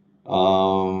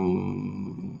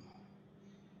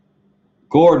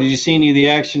 Gore, did you see any of the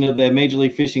action of the Major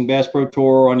League Fishing Bass Pro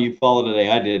Tour on YouFollow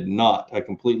today? I did not. I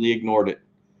completely ignored it.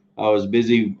 I was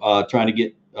busy trying to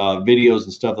get videos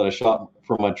and stuff that I shot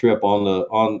from my trip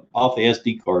off the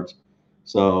SD cards.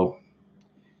 So,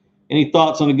 any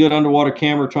thoughts on a good underwater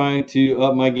camera? Trying to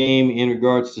up my game in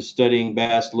regards to studying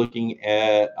bass.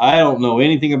 I don't know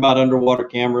anything about underwater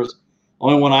cameras.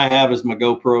 Only one I have is my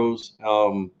GoPros.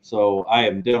 So I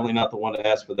am definitely not the one to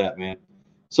ask for that, man.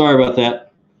 Sorry about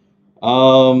that.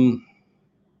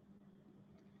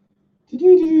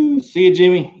 See you,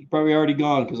 Jimmy. You're probably already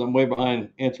gone because I'm way behind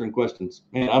answering questions.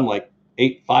 Man, I'm like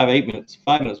 5 minutes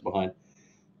behind.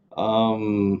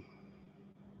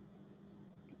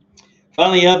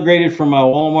 Finally upgraded from my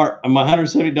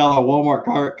 $170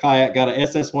 Walmart kayak. Got a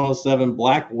SS107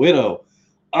 Black Widow.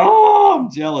 Oh,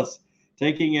 I'm jealous.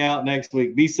 Taking out next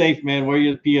week. Be safe, man. Wear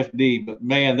your PFD. But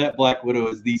man, that Black Widow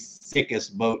is the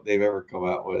sickest boat they've ever come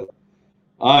out with.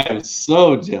 I am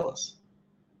so jealous.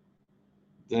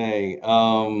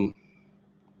 Dang.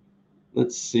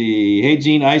 Let's see. Hey,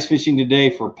 Gene, ice fishing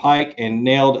today for pike and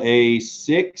nailed a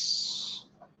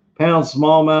 6-pound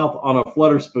smallmouth on a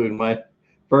flutter spoon. My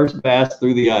first bass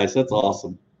through the ice. That's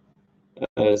awesome.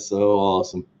 That is so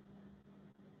awesome.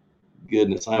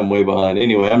 Goodness, I'm way behind.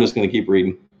 Anyway, I'm just going to keep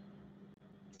reading.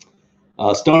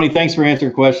 Stoney, thanks for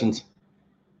answering questions.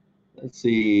 Let's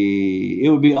see. It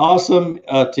would be awesome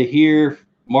to hear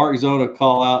Mark Zona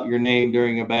call out your name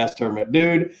during a bass tournament.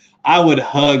 Dude, I would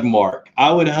hug Mark.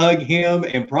 I would hug him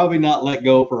and probably not let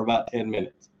go for about 10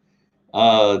 minutes.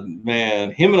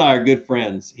 Man, him and I are good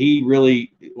friends. He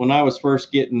really, when I was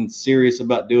first getting serious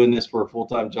about doing this for a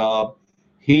full-time job,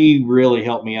 he really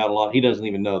helped me out a lot. He doesn't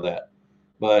even know that.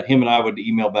 But him and I would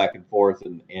email back and forth,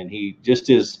 and he just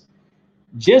his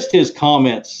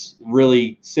comments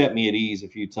really set me at ease a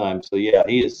few times. So yeah,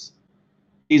 he's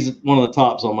one of the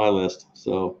tops on my list.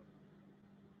 So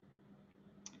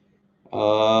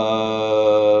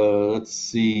let's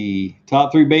see.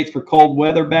 Top 3 baits for cold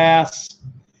weather bass.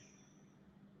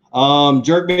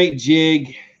 Jerkbait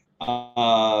jig,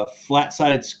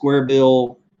 flat-sided square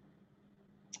bill.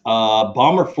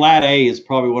 Bomber Flat A is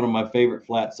probably one of my favorite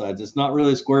flat sides. It's not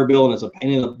really a square bill, and it's a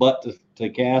pain in the butt to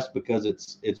cast because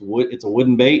it's a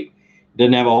wooden bait. It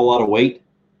doesn't have a whole lot of weight,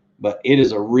 but it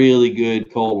is a really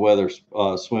good cold weather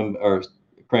swim or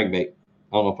crankbait. I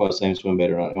don't know if I was saying swim bait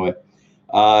or not. Anyway,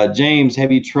 James,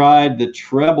 have you tried the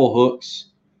treble hooks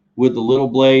with the little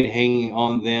blade hanging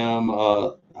on them?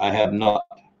 I have not.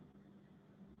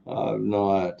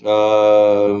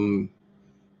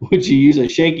 Would you use a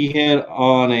shaky head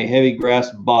on a heavy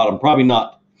grass bottom? Probably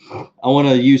not. I want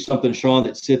to use something, Sean,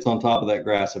 that sits on top of that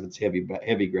grass if it's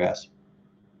heavy grass.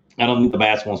 I don't think the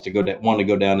bass want to go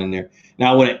down in there.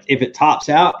 Now, if it tops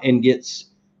out and gets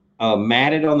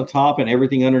matted on the top and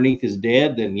everything underneath is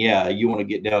dead, then yeah, you want to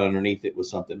get down underneath it with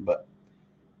something. But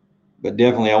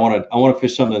definitely, I want to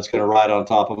fish something that's going to ride on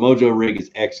top. A Mojo rig is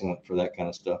excellent for that kind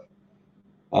of stuff.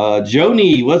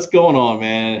 Joni, what's going on,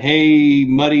 man? Hey,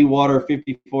 muddy water,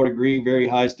 54 degree, very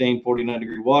high stain, 49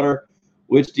 degree water.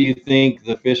 Which do you think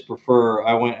the fish prefer?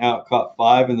 I went out, caught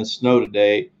 5 in the snow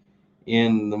today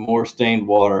in the more stained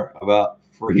water. About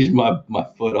freeze my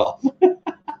foot off.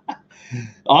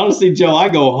 Honestly, Joe, I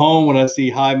go home when I see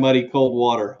high, muddy, cold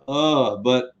water.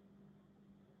 But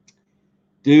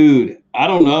dude, I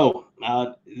don't know.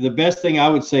 The best thing I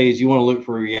would say is you want to look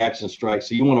for a reaction strike.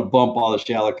 So you want to bump all the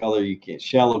shallow cover you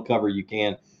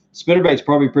can. Spinnerbait's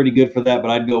probably pretty good for that, but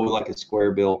I'd go with like a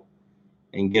square bill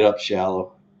and get up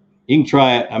shallow. You can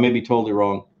try it. I may be totally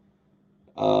wrong.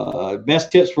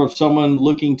 Best tips for someone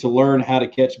looking to learn how to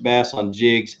catch bass on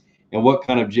jigs, and what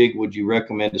kind of jig would you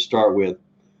recommend to start with?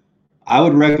 I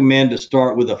would recommend to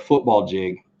start with a football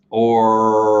jig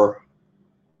or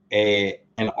an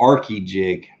Arky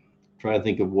jig. Trying to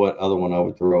think of what other one I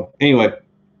would throw. Anyway,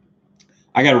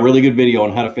 I got a really good video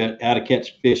on how to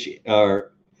catch fish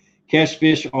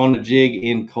on the jig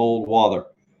in cold weather.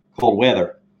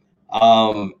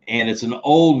 And it's an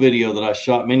old video that I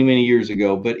shot many years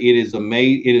ago, but it is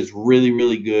amazing. It is really,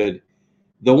 really good.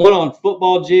 The one on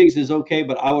football jigs is okay,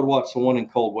 but I would watch the one in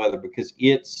cold weather because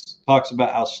it talks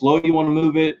about how slow you want to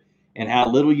move it and how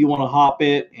little you want to hop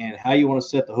it and how you want to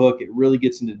set the hook. It really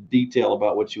gets into detail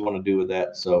about what you want to do with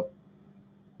that. So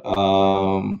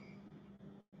Gene,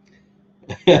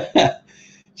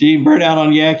 burnout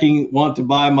on yakking, want to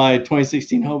buy my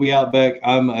 2016 Hobie Outback.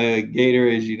 I'm a gator,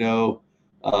 as you know,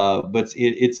 but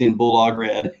it's in Bulldog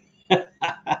Red.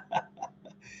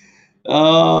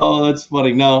 Oh, that's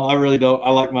funny. No, I really don't.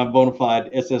 I like my Bonafide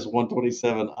SS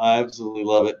 127. I absolutely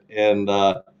love it. And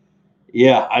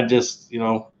yeah, I just,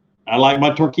 I like my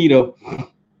Torqeedo.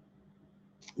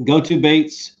 Go-to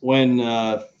baits when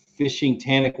fishing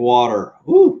tannic water.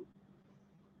 Woo.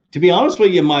 To be honest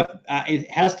with you,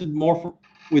 it has to more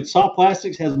with soft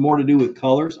plastics has more to do with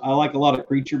colors. I like a lot of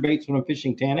creature baits when I'm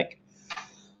fishing tannic,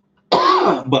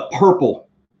 but purple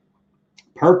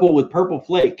with purple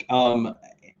flake.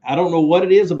 I don't know what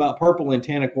it is about purple in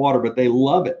tannic water, but they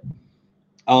love it.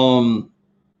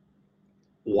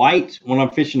 White when I'm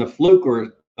fishing a fluke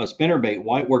or a spinnerbait,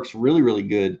 white works really, really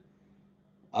good.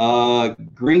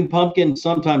 Green pumpkin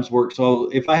sometimes works. So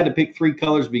if I had to pick 3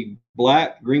 colors, it'd be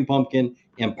black, green pumpkin,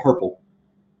 and purple.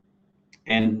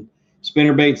 And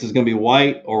spinnerbaits is going to be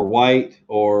white or white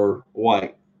or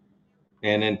white.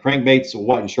 And then crankbaits are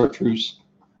white and chartreuse.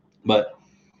 But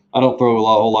I don't throw a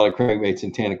whole lot of crankbaits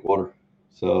in tannic water.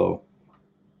 So,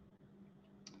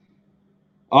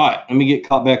 all right, let me get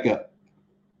caught back up.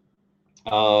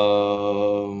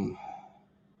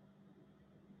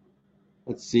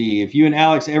 Let's see. If you and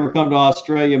Alex ever come to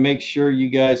Australia, make sure you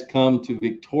guys come to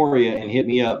Victoria and hit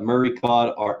me up. Murray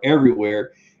cod are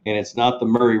everywhere, and it's not the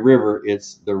Murray River.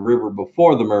 It's the river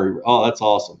before the Murray. Oh, that's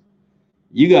awesome.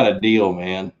 You got a deal,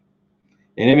 man.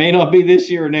 And it may not be this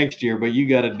year or next year, but you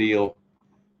got a deal.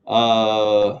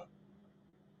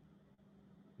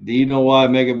 Do you know why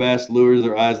Megabass lures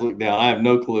their eyes look down? I have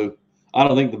no clue. I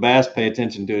don't think the bass pay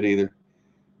attention to it either.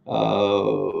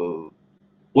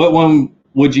 What one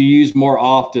would you use more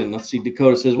often? Let's see.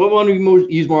 Dakota says, what one do you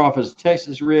use more often, is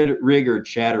Texas rig or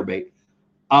chatterbait?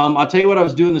 I'll tell you what I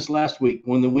was doing this last week.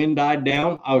 When the wind died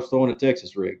down, I was throwing a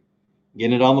Texas rig,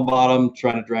 getting it on the bottom,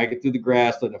 trying to drag it through the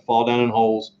grass, letting it fall down in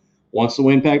holes. Once the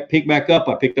wind picked back up,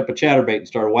 I picked up a chatterbait and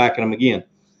started whacking them again.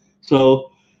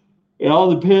 So it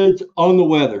all depends on the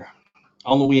weather,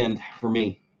 on the wind for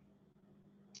me.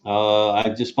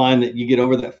 I just find that you get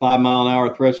over that 5 mile an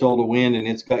hour threshold of wind and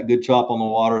it's got good chop on the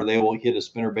water, they will hit a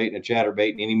spinnerbait and a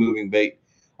chatterbait and any moving bait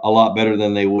a lot better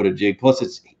than they would a jig.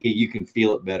 Plus, you can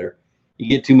feel it better. You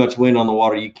get too much wind on the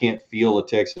water, you can't feel a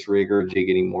Texas rig or a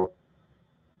jig anymore.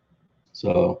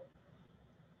 So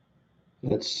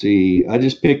let's see. I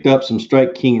just picked up some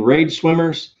Strike King Rage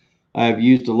swimmers. I've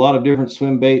used a lot of different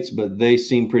swim baits, but they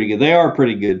seem pretty good. They are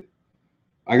pretty good.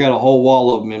 I got a whole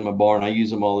wall of them in my barn. I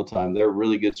use them all the time. They're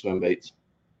really good swim baits.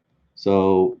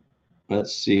 So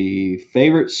let's see.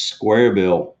 Favorite square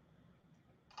bill.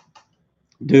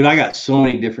 Dude, I got so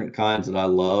many different kinds that I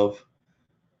love.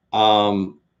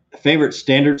 Favorite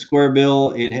standard square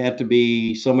bill, it had to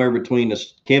be somewhere between a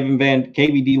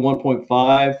KVD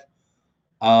 1.5.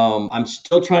 I'm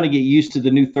still trying to get used to the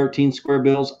new 13 square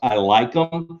bills. I like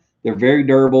them. They're very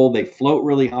durable. They float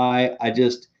really high.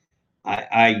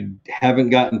 I haven't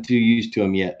gotten too used to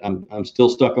them yet. I'm still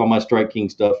stuck on my Strike King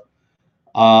stuff.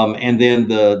 And then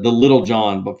the Little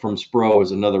John, but from Spro,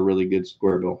 is another really good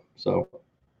square bill. So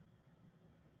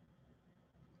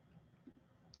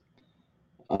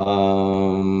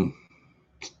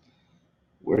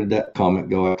where did that comment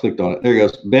go? I clicked on it. There it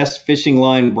goes. Best fishing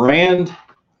line brand.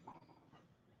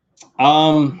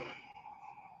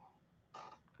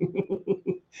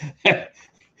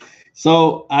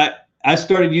 So I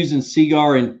started using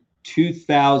Seaguar in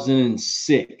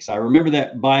 2006. I remember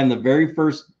that buying the very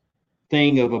first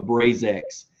thing of a Braze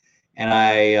X, and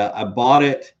I bought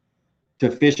it to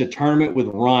fish a tournament with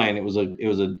Ryan. It was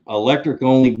an electric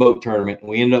only boat tournament, and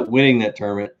we ended up winning that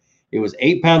tournament. It was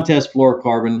 8-pound test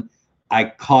fluorocarbon. I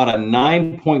caught a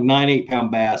 9.98-pound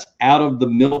bass out of the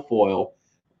milfoil.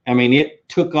 I mean, it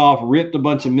took off, ripped a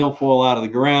bunch of milfoil out of the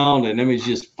ground, and it was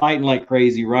just fighting like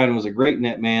crazy. Ryan was a great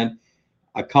net man.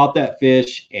 I caught that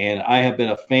fish, and I have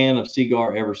been a fan of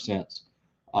Seaguar ever since.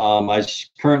 I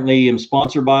currently am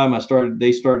sponsored by them.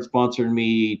 They started sponsoring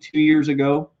me 2 years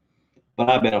ago, but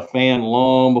I've been a fan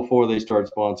long before they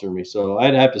started sponsoring me. So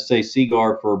I'd have to say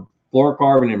Seaguar for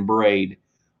fluorocarbon and braid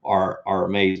are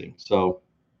amazing. So,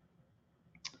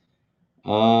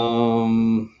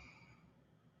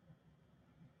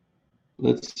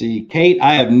 let's see. Kate,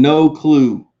 I have no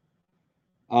clue.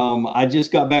 I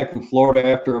just got back from Florida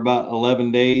after about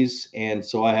 11 days, and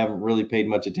so I haven't really paid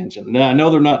much attention. Now, I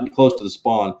know they're not close to the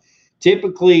spawn.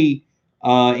 Typically,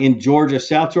 in Georgia,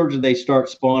 South Georgia, they start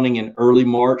spawning in early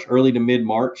to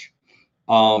mid-March.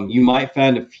 You might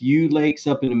find a few lakes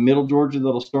up in the middle Georgia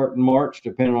that'll start in March,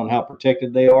 depending on how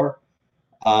protected they are.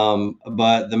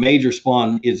 But the major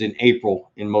spawn is in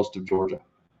April in most of Georgia.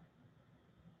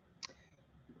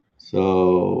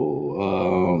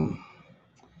 So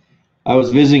I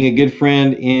was visiting a good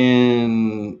friend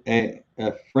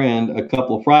a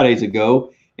couple of Fridays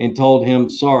ago and told him,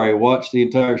 sorry, watch the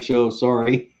entire show.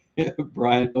 Sorry.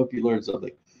 Brian, hope you learned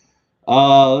something.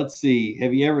 Let's see.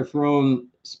 Have you ever thrown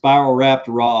spiral wrapped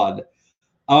rod?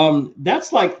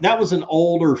 That was an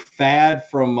older fad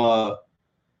from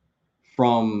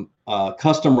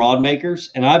custom rod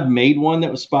makers, and I've made one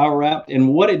that was spiral wrapped. And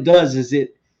what it does is a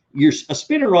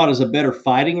spinning rod is a better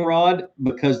fighting rod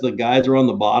because the guides are on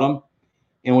the bottom.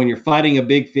 And when you're fighting a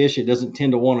big fish, it doesn't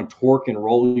tend to want to torque and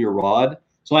roll your rod.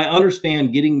 So I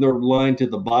understand getting the line to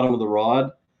the bottom of the rod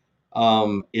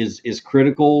is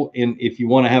critical if you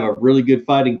want to have a really good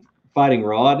fighting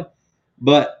rod.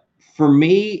 But for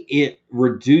me, it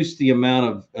reduced the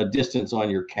amount of distance on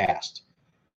your cast.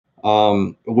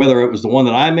 Whether it was the one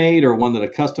that I made or one that a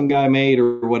custom guy made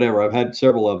or whatever, I've had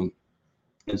several of them.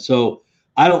 And so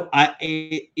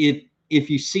if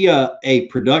you see a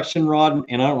production rod,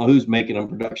 and I don't know who's making them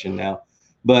production now,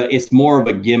 but it's more of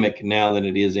a gimmick now than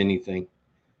it is anything.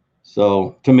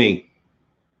 So to me,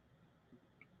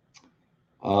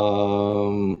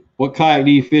 what kayak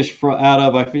do you fish out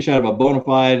of? I fish out of a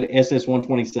Bonafide SS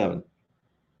 127.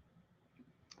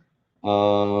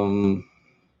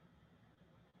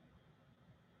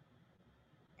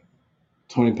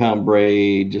 20-pound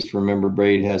braid. Just remember,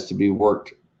 braid has to be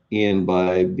worked in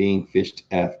by being fished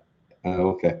at.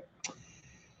 Okay.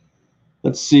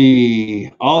 Let's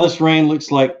see. All this rain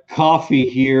looks like coffee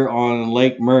here on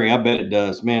Lake Murray. I bet it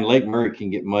does. Man, Lake Murray can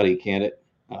get muddy, can't it?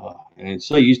 And it's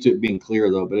so used to it being clear,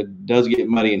 though, but it does get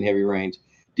muddy in heavy rains.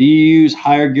 Do you use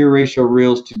higher gear ratio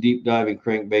reels to deep diving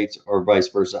crankbaits or vice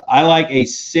versa? I like a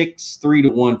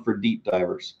 6-3-1 for deep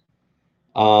divers.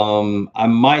 I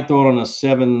might throw it on a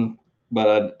 7,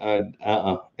 but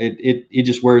it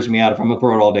just wears me out if I'm gonna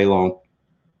throw it all day long.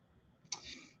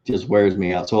 Just wears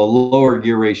me out. So a lower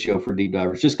gear ratio for deep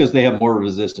divers, just because they have more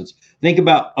resistance. Think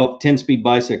about a 10-speed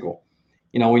bicycle.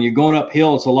 You know, when you're going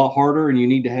uphill, it's a lot harder, and you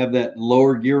need to have that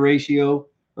lower gear ratio,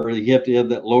 or you have to have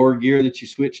that lower gear that you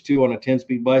switch to on a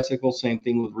 10-speed bicycle. Same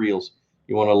thing with reels.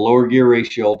 You want a lower gear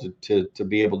ratio to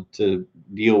be able to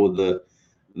deal with the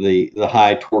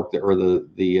high torque or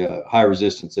the high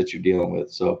resistance that you're dealing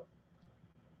with. So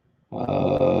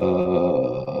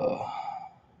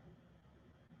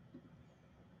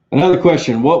another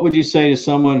question: what would you say to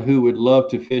someone who would love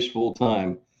to fish full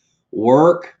time?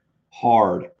 Work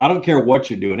hard. I don't care what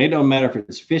you're doing. It doesn't matter if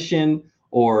it's fishing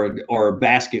or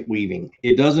basket weaving.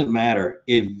 It doesn't matter.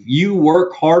 If you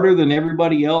work harder than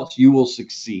everybody else, you will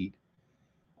succeed.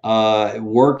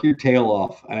 Work your tail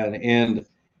off, and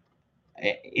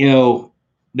you know,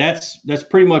 that's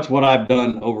pretty much what I've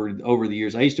done over the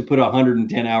years. I used to put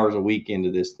 110 hours a week into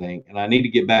this thing, and I need to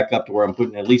get back up to where I'm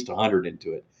putting at least 100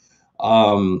 into it.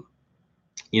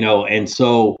 You know, and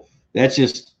so that's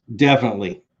just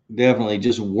definitely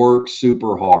just work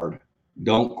super hard.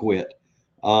 Don't quit.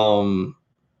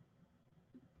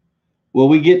 Will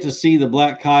we get to see the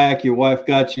black kayak your wife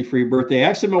got you for your birthday?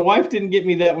 Actually, my wife didn't get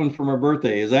me that one for my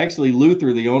birthday. It's actually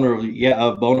Luther, the owner of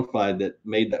Bonafide, that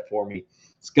made that for me.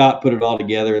 Scott put it all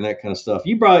together and that kind of stuff.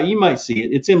 You might see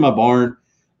it. It's in my barn.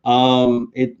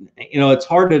 It's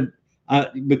hard to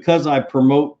because I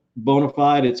promote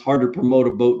Bonafide. It's hard to promote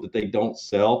a boat that they don't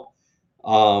sell.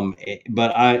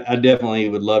 But I definitely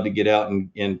would love to get out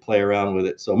and play around with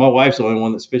it. So my wife's the only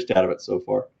one that's fished out of it so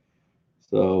far.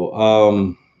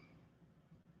 So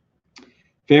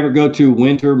favorite go-to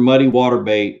winter muddy water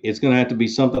bait. It's going to have to be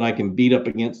something I can beat up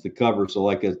against the cover. So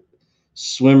like a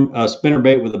spinner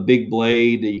bait with a big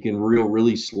blade that you can reel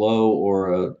really slow,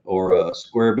 or a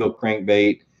square bill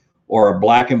crankbait, or a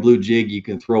black and blue jig you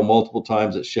can throw multiple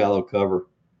times at shallow cover.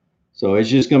 So it's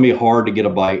just going to be hard to get a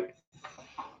bite.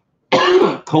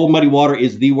 Cold muddy water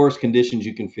is the worst conditions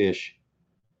you can fish,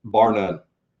 bar none.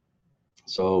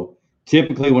 So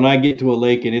typically when I get to a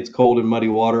lake and it's cold and muddy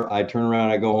water, I turn around,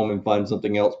 I go home and find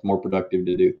something else more productive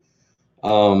to do.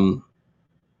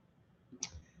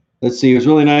 Let's see. It was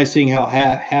really nice seeing how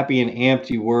happy and amped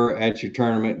you were at your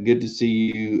tournament. Good to see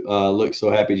you look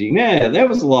so happy, Gene. Yeah, that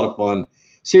was a lot of fun.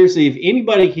 Seriously, if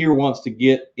anybody here wants to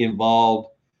get involved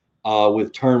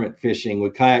with tournament fishing,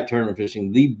 with kayak tournament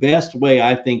fishing, the best way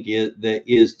I think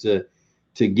is to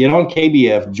get on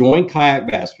KBF, join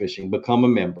Kayak Bass Fishing, become a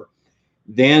member.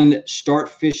 Then start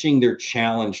fishing their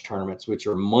challenge tournaments, which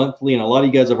are monthly. And a lot of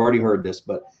you guys have already heard this,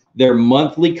 but they're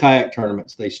monthly kayak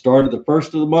tournaments. They start at the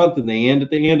first of the month and they end at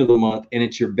the end of the month. And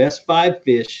it's your best 5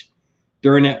 fish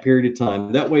during that period of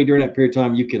time. That way, during that period of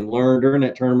time, you can learn during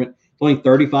that tournament. It's only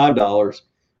 $35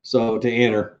 to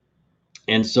enter.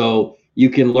 And so you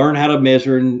can learn how to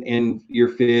measure in your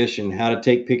fish and how to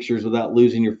take pictures without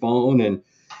losing your phone, and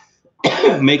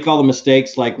make all the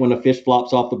mistakes, like when a fish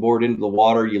flops off the board into the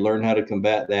water, you learn how to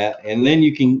combat that. And then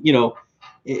you can, you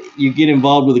get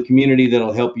involved with a community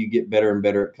that'll help you get better and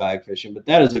better at kayak fishing. But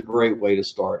that is a great way to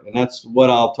start. And that's what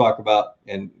I'll talk about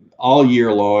and all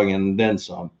year long and then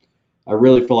some. I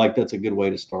really feel like that's a good way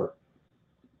to start.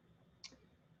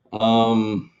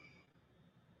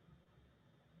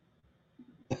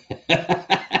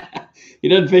 He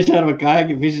doesn't fish out of a kayak.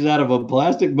 He fishes out of a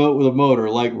plastic boat with a motor,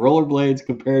 like rollerblades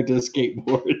compared to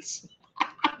skateboards.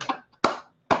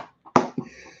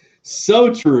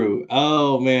 So true.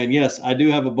 Oh, man. Yes, I do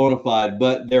have a Bonafide,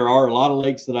 but there are a lot of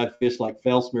lakes that I fish, like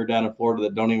Fellsmere down in Florida,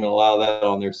 that don't even allow that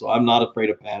on there. So I'm not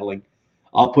afraid of paddling.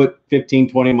 I'll put 15,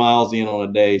 20 miles in on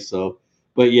a day. So,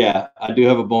 but yeah, I do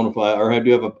have a Bonafide, or I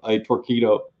do have a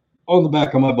Torpedo on the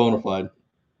back of my Bonafide.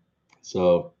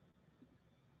 So,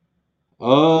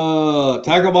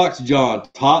 Tackle Box John,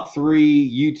 top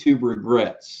 3 YouTube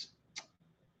regrets.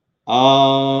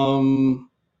 I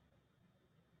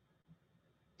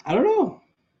don't know.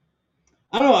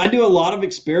 I do a lot of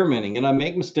experimenting and I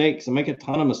make mistakes. I make a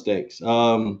ton of mistakes. I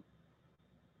don't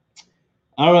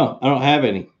know. I don't have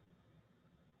any.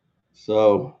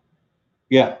 So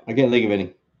yeah, I can't think of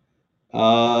any.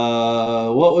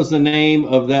 What was the name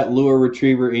of that lure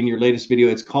retriever in your latest video?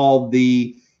 It's called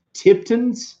the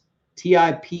Tipton's,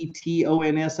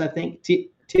 Tiptons, I think.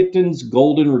 Tipton's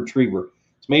Golden Retriever.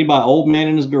 It's made by Old Man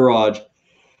in His Garage.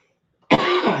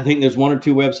 I think there's 1 or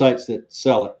 2 websites that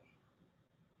sell it.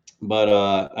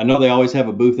 But I know they always have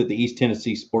a booth at the East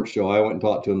Tennessee Sports Show. I went and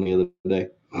talked to them the other day.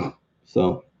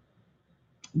 So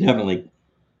Definitely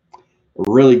a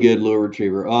really good lure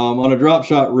retriever. On a drop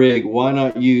shot rig, why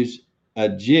not use a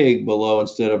jig below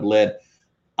instead of lead?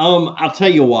 I'll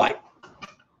tell you why.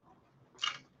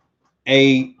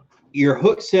 Your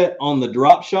hook set on the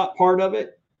drop shot part of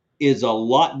it is a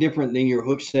lot different than your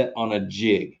hook set on a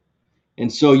jig.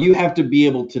 And so you have to be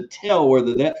able to tell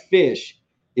whether that fish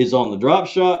is on the drop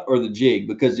shot or the jig,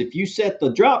 because if you set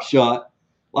the drop shot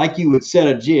like you would set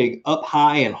a jig up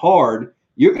high and hard,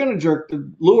 you're going to jerk the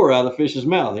lure out of the fish's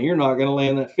mouth and you're not going to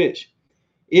land that fish.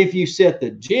 If you set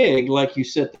the jig like you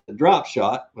set the drop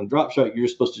shot, when drop shot, you're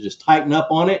supposed to just tighten up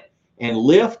on it and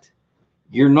lift,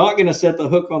 you're not going to set the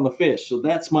hook on the fish. So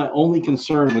that's my only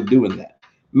concern with doing that.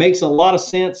 Makes a lot of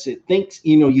sense. It thinks,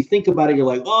 you think about it, you're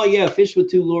like, oh yeah, fish with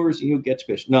two lures and you'll catch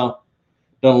fish. No,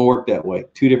 doesn't work that way.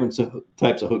 Two different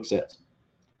types of hook sets.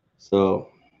 So,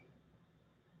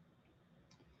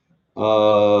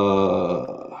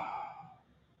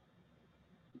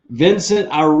 Vincent,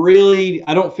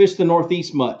 I don't fish the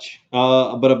Northeast much,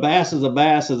 but a bass is a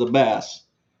bass is a bass.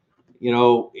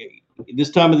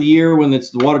 This time of the year when it's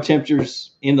the water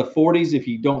temperatures in the 40s, if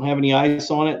you don't have any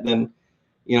ice on it, then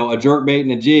a jerk bait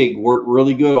and a jig work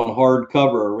really good on hard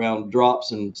cover around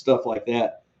drops and stuff like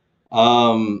that.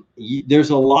 There's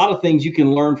a lot of things you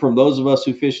can learn from those of us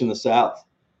who fish in the South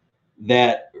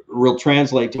that will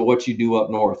translate to what you do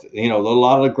up north. A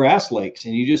lot of the grass lakes,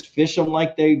 and you just fish them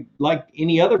like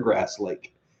any other grass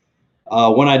lake.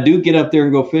 When I do get up there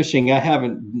and go fishing, I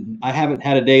haven't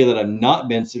had a day that I've not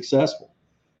been successful.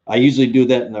 I usually do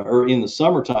that in the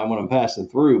summertime when I'm passing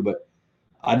through, but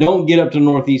I don't get up to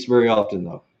Northeast very often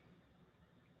though.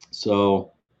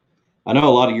 So I know a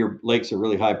lot of your lakes are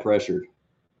really high pressured.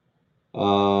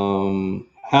 How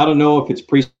to know if it's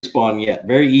pre-spawn yet?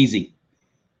 Very easy.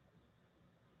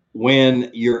 When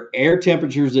your air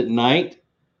temperatures at night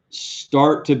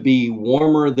start to be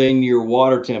warmer than your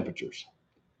water temperatures,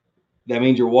 that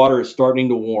means your water is starting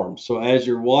to warm. So as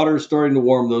your water is starting to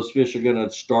warm, those fish are going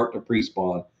to start to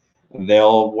pre-spawn.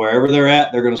 Wherever they're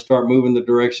at, they're going to start moving the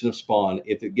direction of spawn.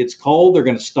 If it gets cold, they're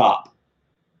going to stop.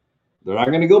 They're not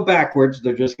going to go backwards.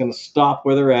 They're just going to stop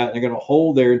where they're at. They're going to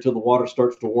hold there until the water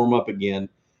starts to warm up again.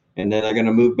 And then they're going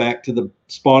to move back to the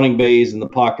spawning bays and the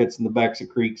pockets and the backs of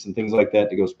creeks and things like that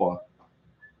to go spawn.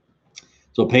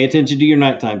 So pay attention to your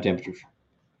nighttime temperatures.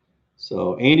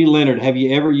 So Andy Leonard, have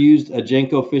you ever used a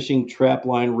Jenko fishing trap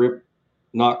line rip?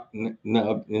 No,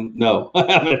 I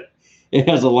haven't. It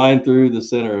has a line through the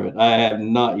center of it. I have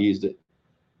not used it.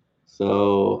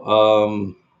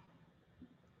 So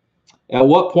at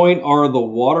what point are the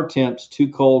water temps too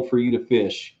cold for you to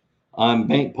fish? I'm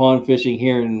bank pond fishing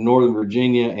here in Northern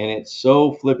Virginia, and it's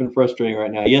so flipping frustrating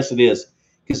right now. Yes, it is,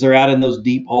 because they're out in those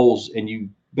deep holes, and you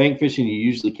bank fishing, you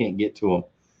usually can't get to them.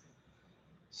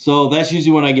 So that's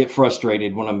usually when I get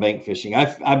frustrated when I'm bank fishing.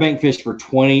 I bank fished for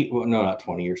 12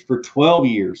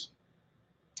 years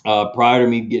prior to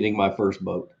me getting my first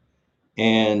boat.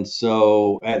 And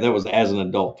so that was as an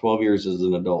adult, 12 years as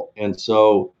an adult. And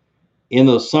so in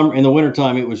the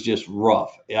wintertime, it was just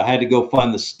rough. I had to go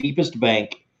find the steepest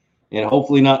bank, and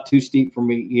hopefully not too steep for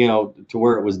me, to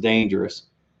where it was dangerous.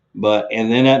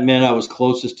 And then that meant I was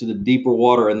closest to the deeper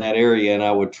water in that area, and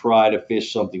I would try to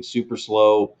fish something super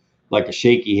slow, like a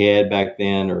shaky head back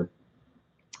then or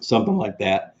something like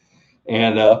that.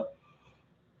 And,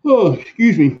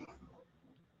 excuse me.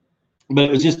 But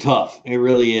it was just tough. It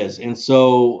really is. And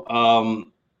so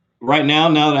right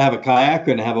now that I have a kayak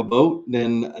and I have a boat,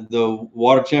 then the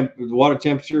water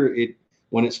temperature,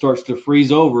 when it starts to freeze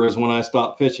over is when I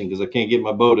stop fishing, because I can't get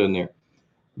my boat in there.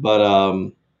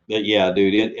 But yeah,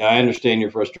 dude, I understand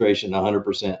your frustration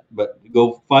 100%. But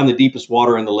go find the deepest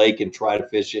water in the lake and try to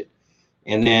fish it,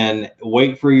 and then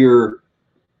wait for your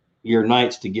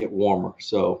nights to get warmer.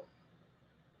 So,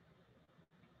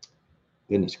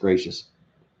 goodness gracious.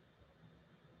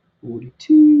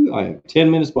 42. I am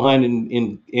 10 minutes behind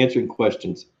in answering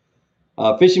questions.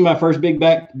 Fishing my first big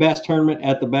bass tournament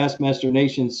at the Bassmaster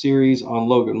Nation series on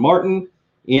Logan Martin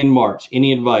in March.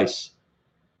 Any advice?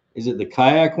 Is it the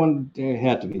kayak one? It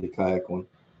had to be the kayak one.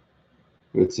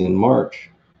 It's in March.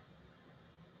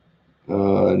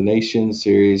 Nation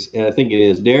series. And I think it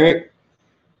is. Derek,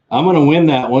 I'm going to win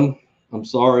that one. I'm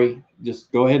sorry.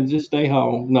 Just go ahead and just stay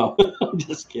home. No, I'm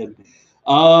just kidding.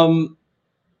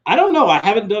 I don't know. I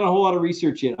haven't done a whole lot of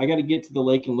research yet. I got to get to the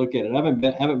lake and look at it. I haven't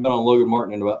been on Logan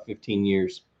Martin in about 15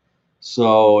 years.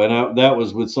 So, and that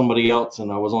was with somebody else,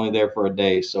 and I was only there for a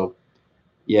day. So,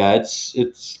 yeah, it's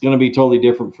going to be totally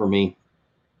different for me.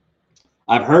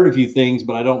 I've heard a few things,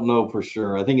 but I don't know for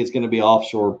sure. I think it's going to be an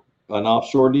offshore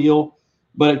deal,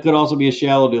 but it could also be a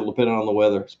shallow deal depending on the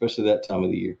weather, especially that time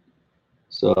of the year.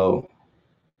 So,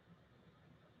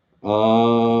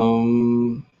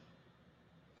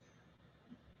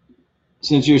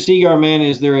 Since you're a Seaguar man,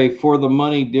 is there a for the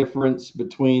money difference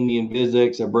between the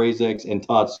InvizX, AbrazeX, and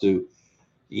Tatsu?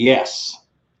 Yes.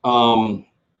 The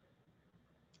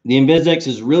InvizX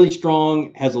is really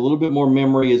strong, has a little bit more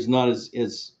memory, is not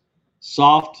as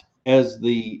soft as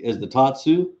the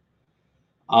Tatsu.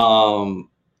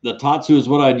 The Tatsu is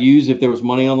what I'd use if there was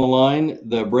money on the line.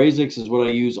 The AbrazeX is what I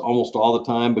use almost all the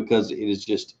time because it is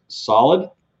just solid.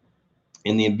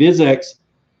 And the InvizX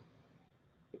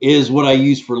is what I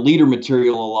use for leader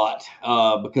material a lot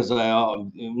because when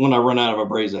I run out of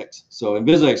AbrazeX. So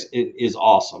InvizX is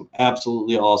awesome,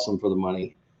 absolutely awesome for the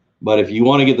money. But if you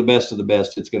want to get the best of the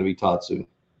best, it's going to be Tatsu.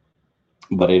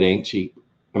 But it ain't cheap.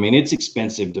 I mean, it's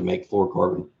expensive to make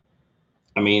fluorocarbon.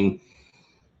 I mean,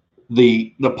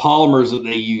 the polymers that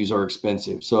they use are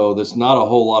expensive, so there's not a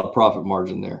whole lot of profit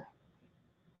margin there.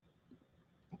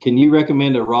 Can you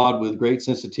recommend a rod with great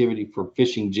sensitivity for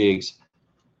fishing jigs?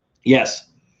 Yes.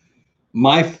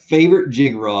 My favorite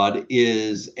jig rod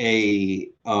is a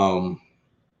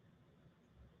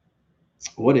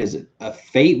what is it? A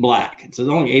Fate Black. It's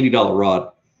only $80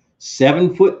 rod.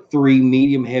 7'3"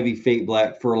 medium heavy Fate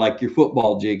Black for like your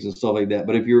football jigs and stuff like that.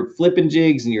 But if you're flipping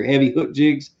jigs and your heavy hook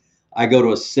jigs, I go to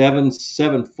a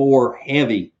 7.74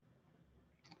 heavy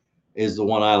is the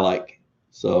one I like.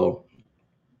 So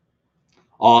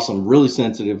awesome, really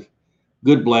sensitive,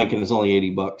 good blanket. It's only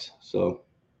 $80. So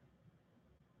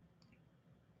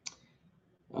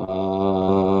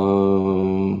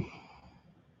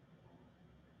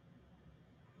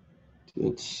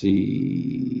let's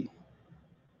see.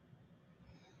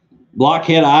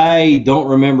 Blockhead, I don't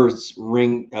remember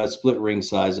split ring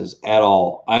sizes at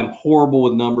all. I'm horrible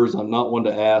with numbers. I'm not one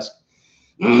to ask.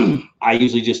 I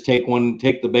usually just take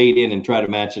the bait in and try to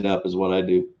match it up is what I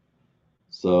do.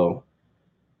 So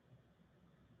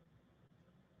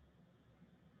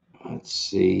let's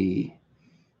see.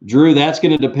 Drew, that's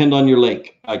going to depend on your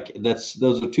lake.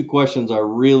 Those are two questions I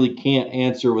really can't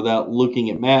answer without looking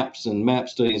at maps and map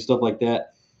study and stuff like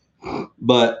that.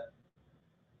 But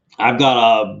I've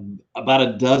got about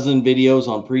a dozen videos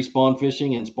on pre-spawn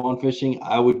fishing and spawn fishing.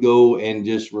 I would go and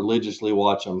just religiously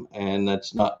watch them, and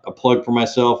that's not a plug for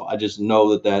myself. I just know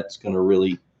that that's going to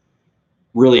really,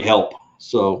 really help.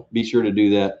 So be sure to do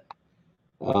that.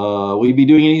 Will you be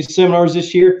doing any seminars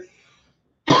this year?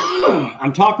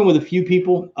 I'm talking with a few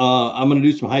people. I'm going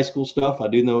to do some high school stuff. I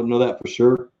do know that for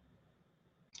sure.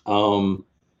 But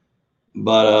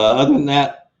other than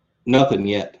that, nothing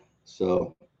yet.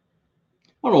 So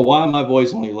I don't know why my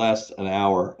voice only lasts an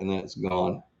hour and then it's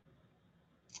gone.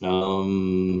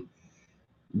 Dana,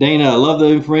 I love the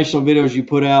informational videos you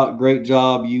put out. Great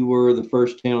job. You were the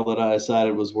first channel that I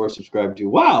decided was worth subscribing to.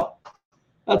 Wow.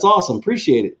 That's awesome.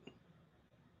 Appreciate it.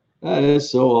 That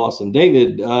is so awesome.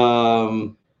 David,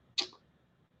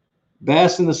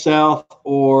 bass in the South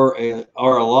are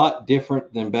a lot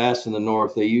different than bass in the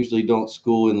North. They usually don't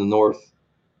school in the North,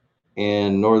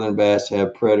 and northern bass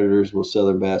have predators, while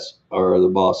southern bass are the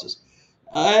bosses.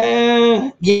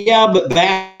 Yeah, but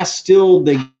bass still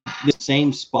the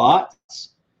same spots.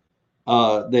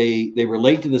 They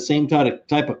relate to the same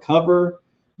type of cover.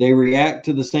 They react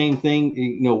to the same thing.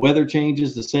 You know, weather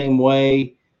changes the same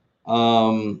way.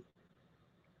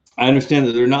 I understand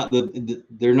that they're not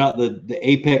the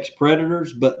apex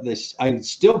predators, but I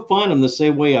still find them the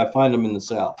same way I find them in the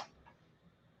South.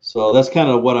 So that's kind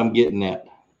of what I'm getting at.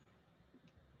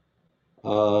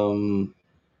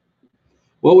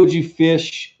 What would you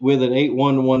fish with an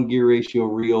 8:1 gear ratio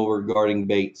reel regarding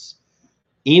baits?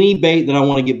 Any bait that I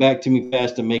want to get back to me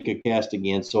fast and make a cast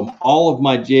again. So all of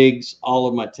my jigs, all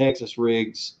of my Texas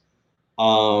rigs,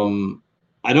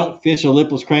 I don't fish a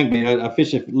lipless crankbait. I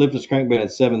fish a lipless crankbait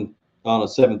on a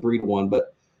 7.3-1,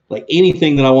 but like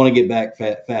anything that I want to get back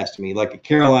fast to me, like a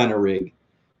Carolina rig,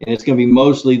 and it's going to be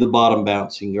mostly the bottom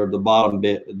bouncing or the bottom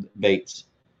baits.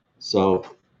 So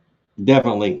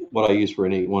definitely what I use for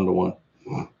an 8:1 to 1.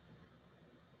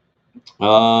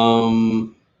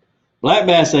 Black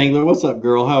Bass Angler, what's up,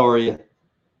 girl? How are you?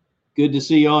 Good to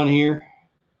see you on here.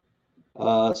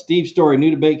 Steve Story,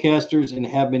 new to bait casters and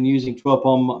have been using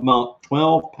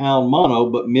 12-pound mono,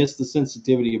 but missed the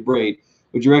sensitivity of braid.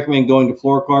 Would you recommend going to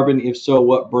fluorocarbon? If so,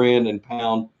 what brand and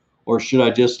pound? Or should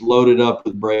I just load it up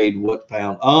with braid? What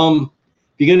pound? If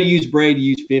you're going to use braid,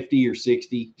 use 50 or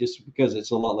 60, just because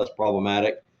it's a lot less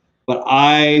problematic. But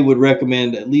I would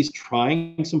recommend at least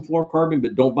trying some fluorocarbon,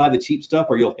 but don't buy the cheap stuff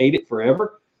or you'll hate it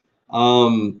forever.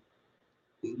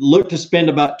 Look to spend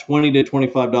about $20 to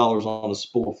 $25 on a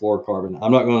spool of fluorocarbon.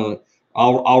 I'm not going to.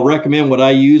 I'll recommend what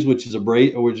I use, which is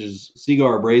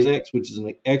Seaguar AbrazeX, which is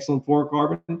an excellent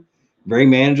fluorocarbon, very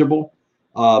manageable.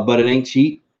 but it ain't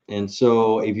cheap. And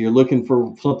so if you're looking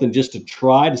for something just to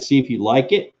try to see if you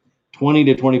like it, $20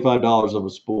 to $25 of a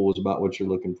spool is about what you're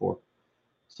looking for.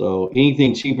 So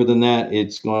anything cheaper than that,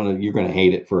 you're gonna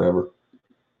hate it forever.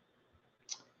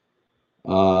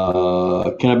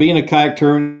 Can I be in a kayak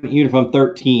tournament even if I'm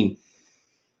 13?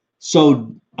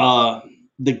 So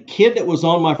the kid that was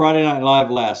on my Friday Night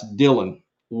Live last, Dylan,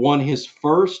 won his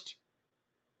first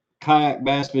kayak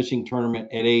bass fishing tournament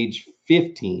at age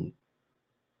 15.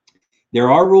 There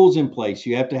are rules in place.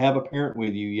 You have to have a parent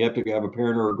with you. You have to have a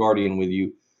parent or a guardian with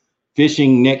you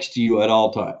fishing next to you at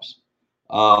all times.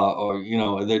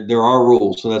 There are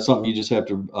rules. So that's something you just have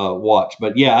to watch.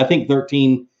 But yeah, I think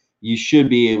 13, you should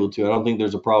be able to. I don't think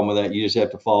there's a problem with that. You just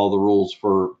have to follow the rules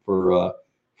for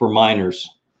minors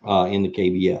in the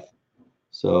KBF.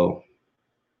 So.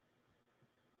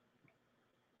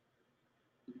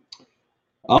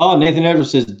 Oh, Nathan Edwards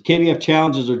says KBF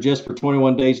challenges are just for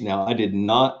 21 days now. I did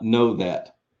not know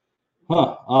that.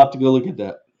 I'll have to go look at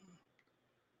that.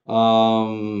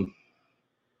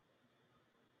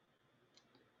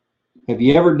 Have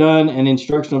you ever done an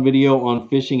instructional video on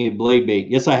fishing a blade bait?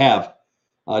 Yes, I have.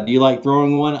 Do you like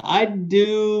throwing one? I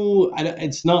do.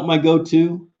 It's not my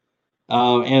go-to.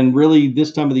 And really,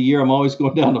 this time of the year, I'm always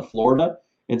going down to Florida,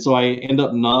 and so I end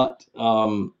up not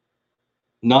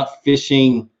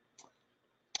fishing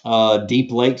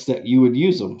deep lakes that you would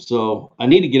use them. So I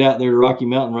need to get out there to Rocky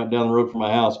Mountain right down the road from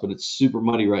my house, but it's super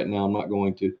muddy right now. I'm not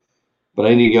going to, but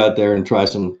I need to go out there and try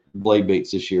some blade baits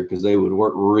this year because they would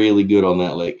work really good on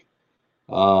that lake.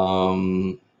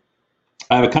 I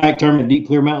have a kayak tournament at Deep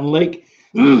Clear Mountain Lake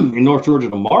in North Georgia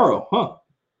tomorrow.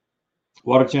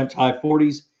 Water temps high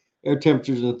 40s, air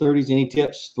temperatures in the 30s. Any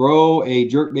tips? Throw a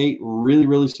jerk bait really,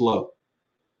 really slow.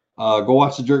 Go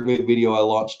watch the jerk bait video I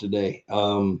launched today.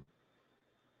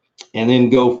 And then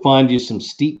go find you some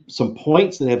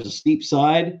points that have a steep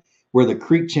side where the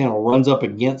creek channel runs up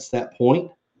against that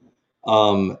point.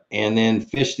 And then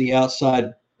fish the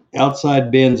outside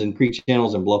bends and creek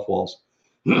channels and bluff walls.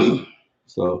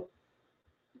 So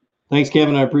thanks,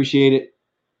 Kevin. I appreciate it.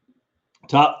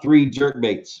 Top 3 jerk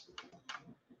baits.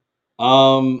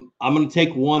 I'm going to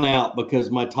take one out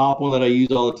because my top one that I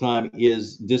use all the time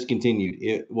is discontinued.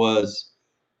 It's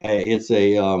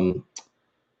a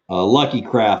Lucky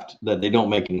Craft that they don't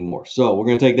make anymore. So we're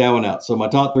going to take that one out. So my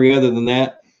top 3 other than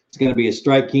that, it's going to be a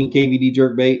Strike King KVD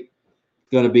jerk bait. It's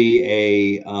going to be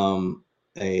a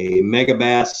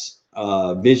Megabass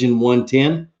Vision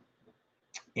 110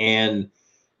 and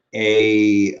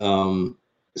a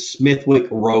Smithwick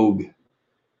Rogue.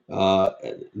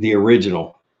 The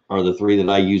original are the 3 that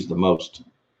I use the most.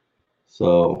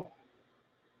 So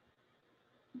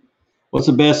what's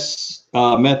the best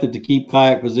method to keep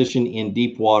kayak position in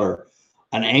deep water?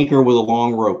 An anchor with a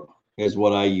long rope is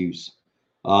what I use.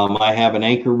 I have an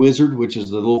Anchor Wizard, which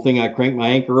is the little thing I crank my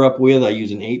anchor up with. I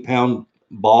use an 8-pound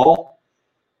ball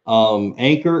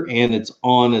anchor, and it's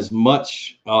on as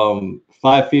much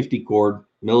 550 cord,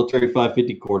 military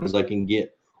 550 cord, as I can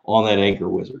get on that Anchor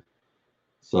Wizard.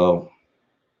 So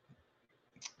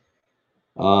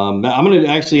I'm going to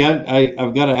actually,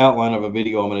 I've got an outline of a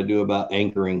video I'm going to do about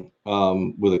anchoring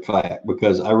with a kayak,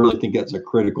 because I really think that's a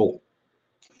critical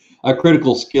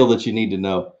skill that you need to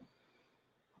know.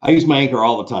 I use my anchor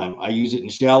all the time. I use it in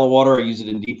shallow water. I use it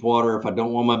in deep water. If I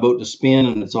don't want my boat to spin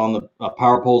and it's on the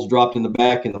power poles dropped in the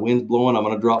back and the wind's blowing, I'm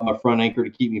going to drop my front anchor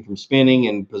to keep me from spinning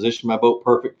and position my boat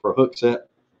perfect for a hook set.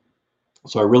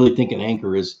 So I really think an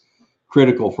anchor is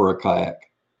critical for a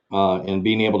kayak and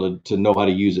being able to know how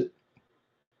to use it.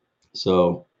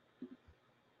 So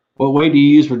what weight do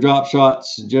you use for drop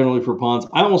shots generally for ponds?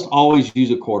 I almost always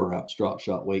use a 1/4 ounce drop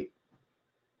shot weight.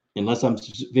 Unless I'm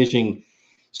fishing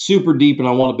super deep and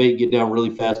I want a bait get down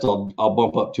really fast, I'll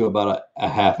bump up to about a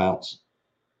 1/2 ounce.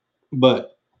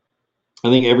 But I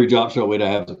think every drop shot weight I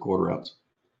have is a 1/4 ounce.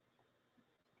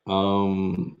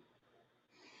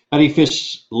 How do you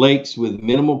fish lakes with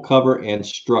minimal cover and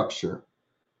structure?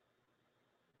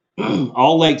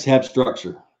 All lakes have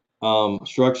structure.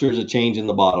 Structure is a change in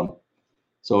the bottom.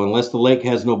 So unless the lake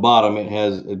has no bottom,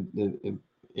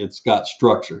 it's got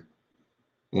structure.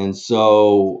 And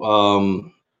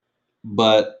so,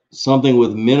 but something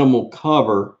with minimal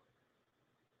cover,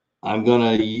 I'm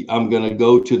gonna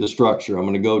go to the structure. I'm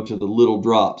gonna go to the little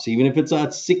drops. Even if it's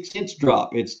a 6-inch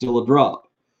drop, it's still a drop.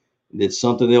 It's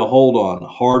something they'll hold on.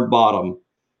 Hard bottom.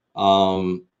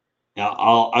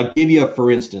 I'll give you a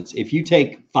for instance. If you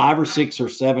take 5 or 6 or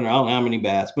 7, or I don't know how many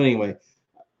bass, but anyway,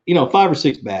 5 or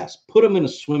 6 bass, put them in a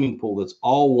swimming pool that's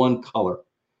all one color,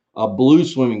 a blue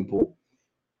swimming pool.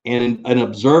 and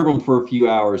observe them for a few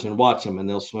hours and watch them, and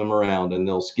they'll swim around and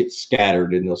they'll get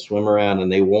scattered and they'll swim around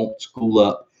and they won't school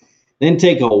up. Then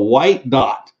take a white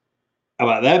dot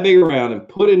about that big around and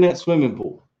put in that swimming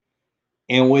pool.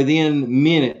 And within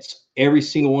minutes, every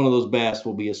single one of those bass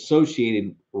will be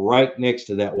associated right next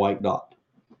to that white dot.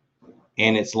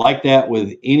 And it's like that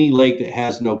with any lake that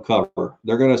has no cover.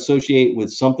 They're going to associate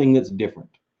with something that's different.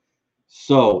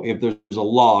 So if there's a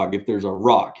log, if there's a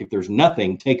rock, if there's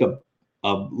nothing, take a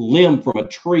limb from a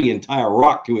tree and tie a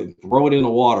rock to it and throw it in the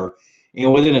water.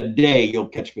 And within a day, you'll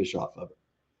catch fish off of it.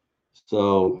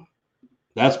 So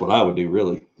that's what I would do,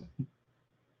 really.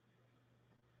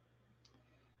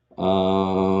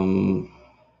 All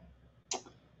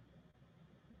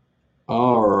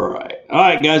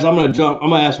right, guys, I'm going to jump. I'm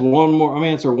going to ask one more. I'm going to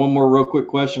answer one more real quick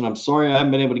question. I'm sorry I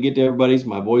haven't been able to get to everybody's.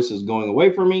 My voice is going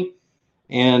away from me.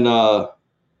 And I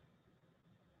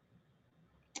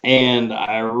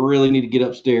really need to get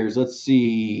upstairs. Let's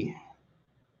see.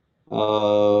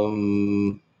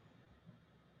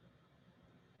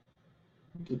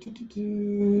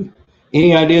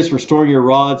 Any ideas for storing your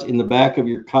rods in the back of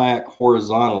your kayak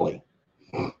horizontally?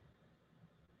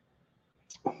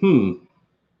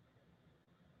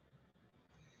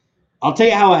 I'll tell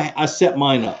you how I set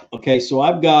mine up. Okay, so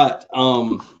I've got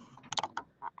on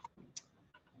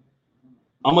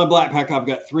my black pack, I've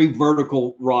got 3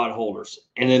 vertical rod holders,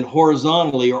 and then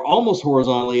horizontally or almost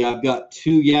horizontally, I've got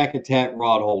 2 Yak Attack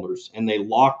rod holders, and they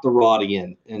lock the rod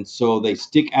in, and so they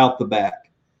stick out the back.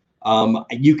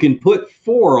 You can put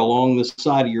 4 along the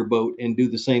side of your boat and do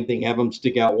the same thing. Have them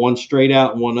stick out, one straight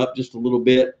out and one up just a little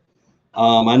bit.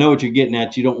 I know what you're getting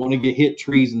at. You don't want to hit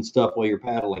trees and stuff while you're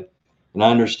paddling, and I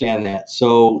understand that.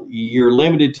 So you're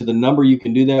limited to the number you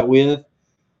can do that with,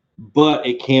 but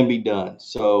it can be done.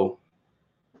 So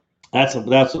that's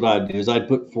what I'd do, is I'd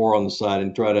put 4 on the side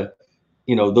and try to,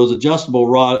 those adjustable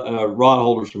rod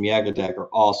holders from Yak Attack are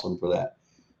awesome for that.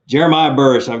 Jeremiah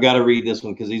Burrish, I've got to read this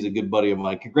one because he's a good buddy of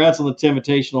mine. Congrats on the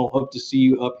Invitational. Hope to see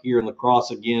you up here in La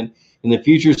Crosse again in the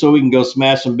future so we can go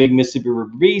smash some big Mississippi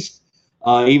River beast.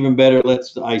 Even better,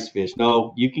 let's ice fish.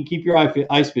 No, you can keep your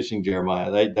ice fishing,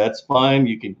 Jeremiah. That's fine.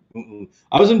 You can.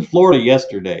 I was in Florida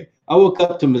yesterday. I woke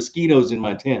up to mosquitoes in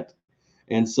my tent,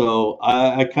 and so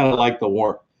I kind of like the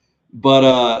warmth.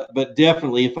 But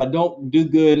definitely, if I don't do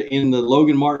good in the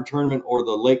Logan Martin tournament or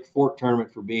the Lake Fork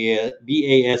tournament for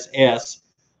BASS,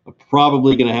 I'm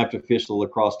probably going to have to fish the La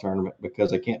Crosse tournament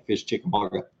because I can't fish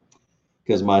Chickamauga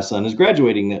because my son is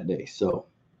graduating that day. So,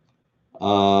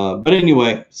 but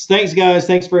anyway, thanks, guys.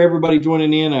 Thanks for everybody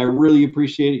joining in. I really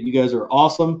appreciate it. You guys are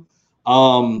awesome.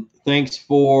 Thanks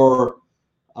for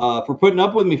putting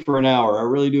up with me for an hour. I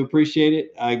really do appreciate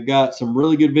it. I got some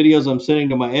really good videos I'm sending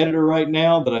to my editor right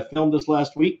now that I filmed this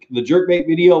last week. The jerkbait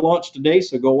video launched today,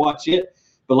 so go watch it.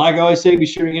 But like I always say, be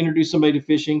sure to introduce somebody to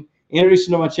fishing. Introduce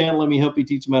them to my channel. Let me help you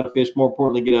teach them how to fish. More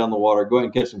importantly, get out in the water. Go ahead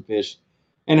and catch some fish.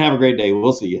 And have a great day.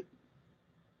 We'll see you.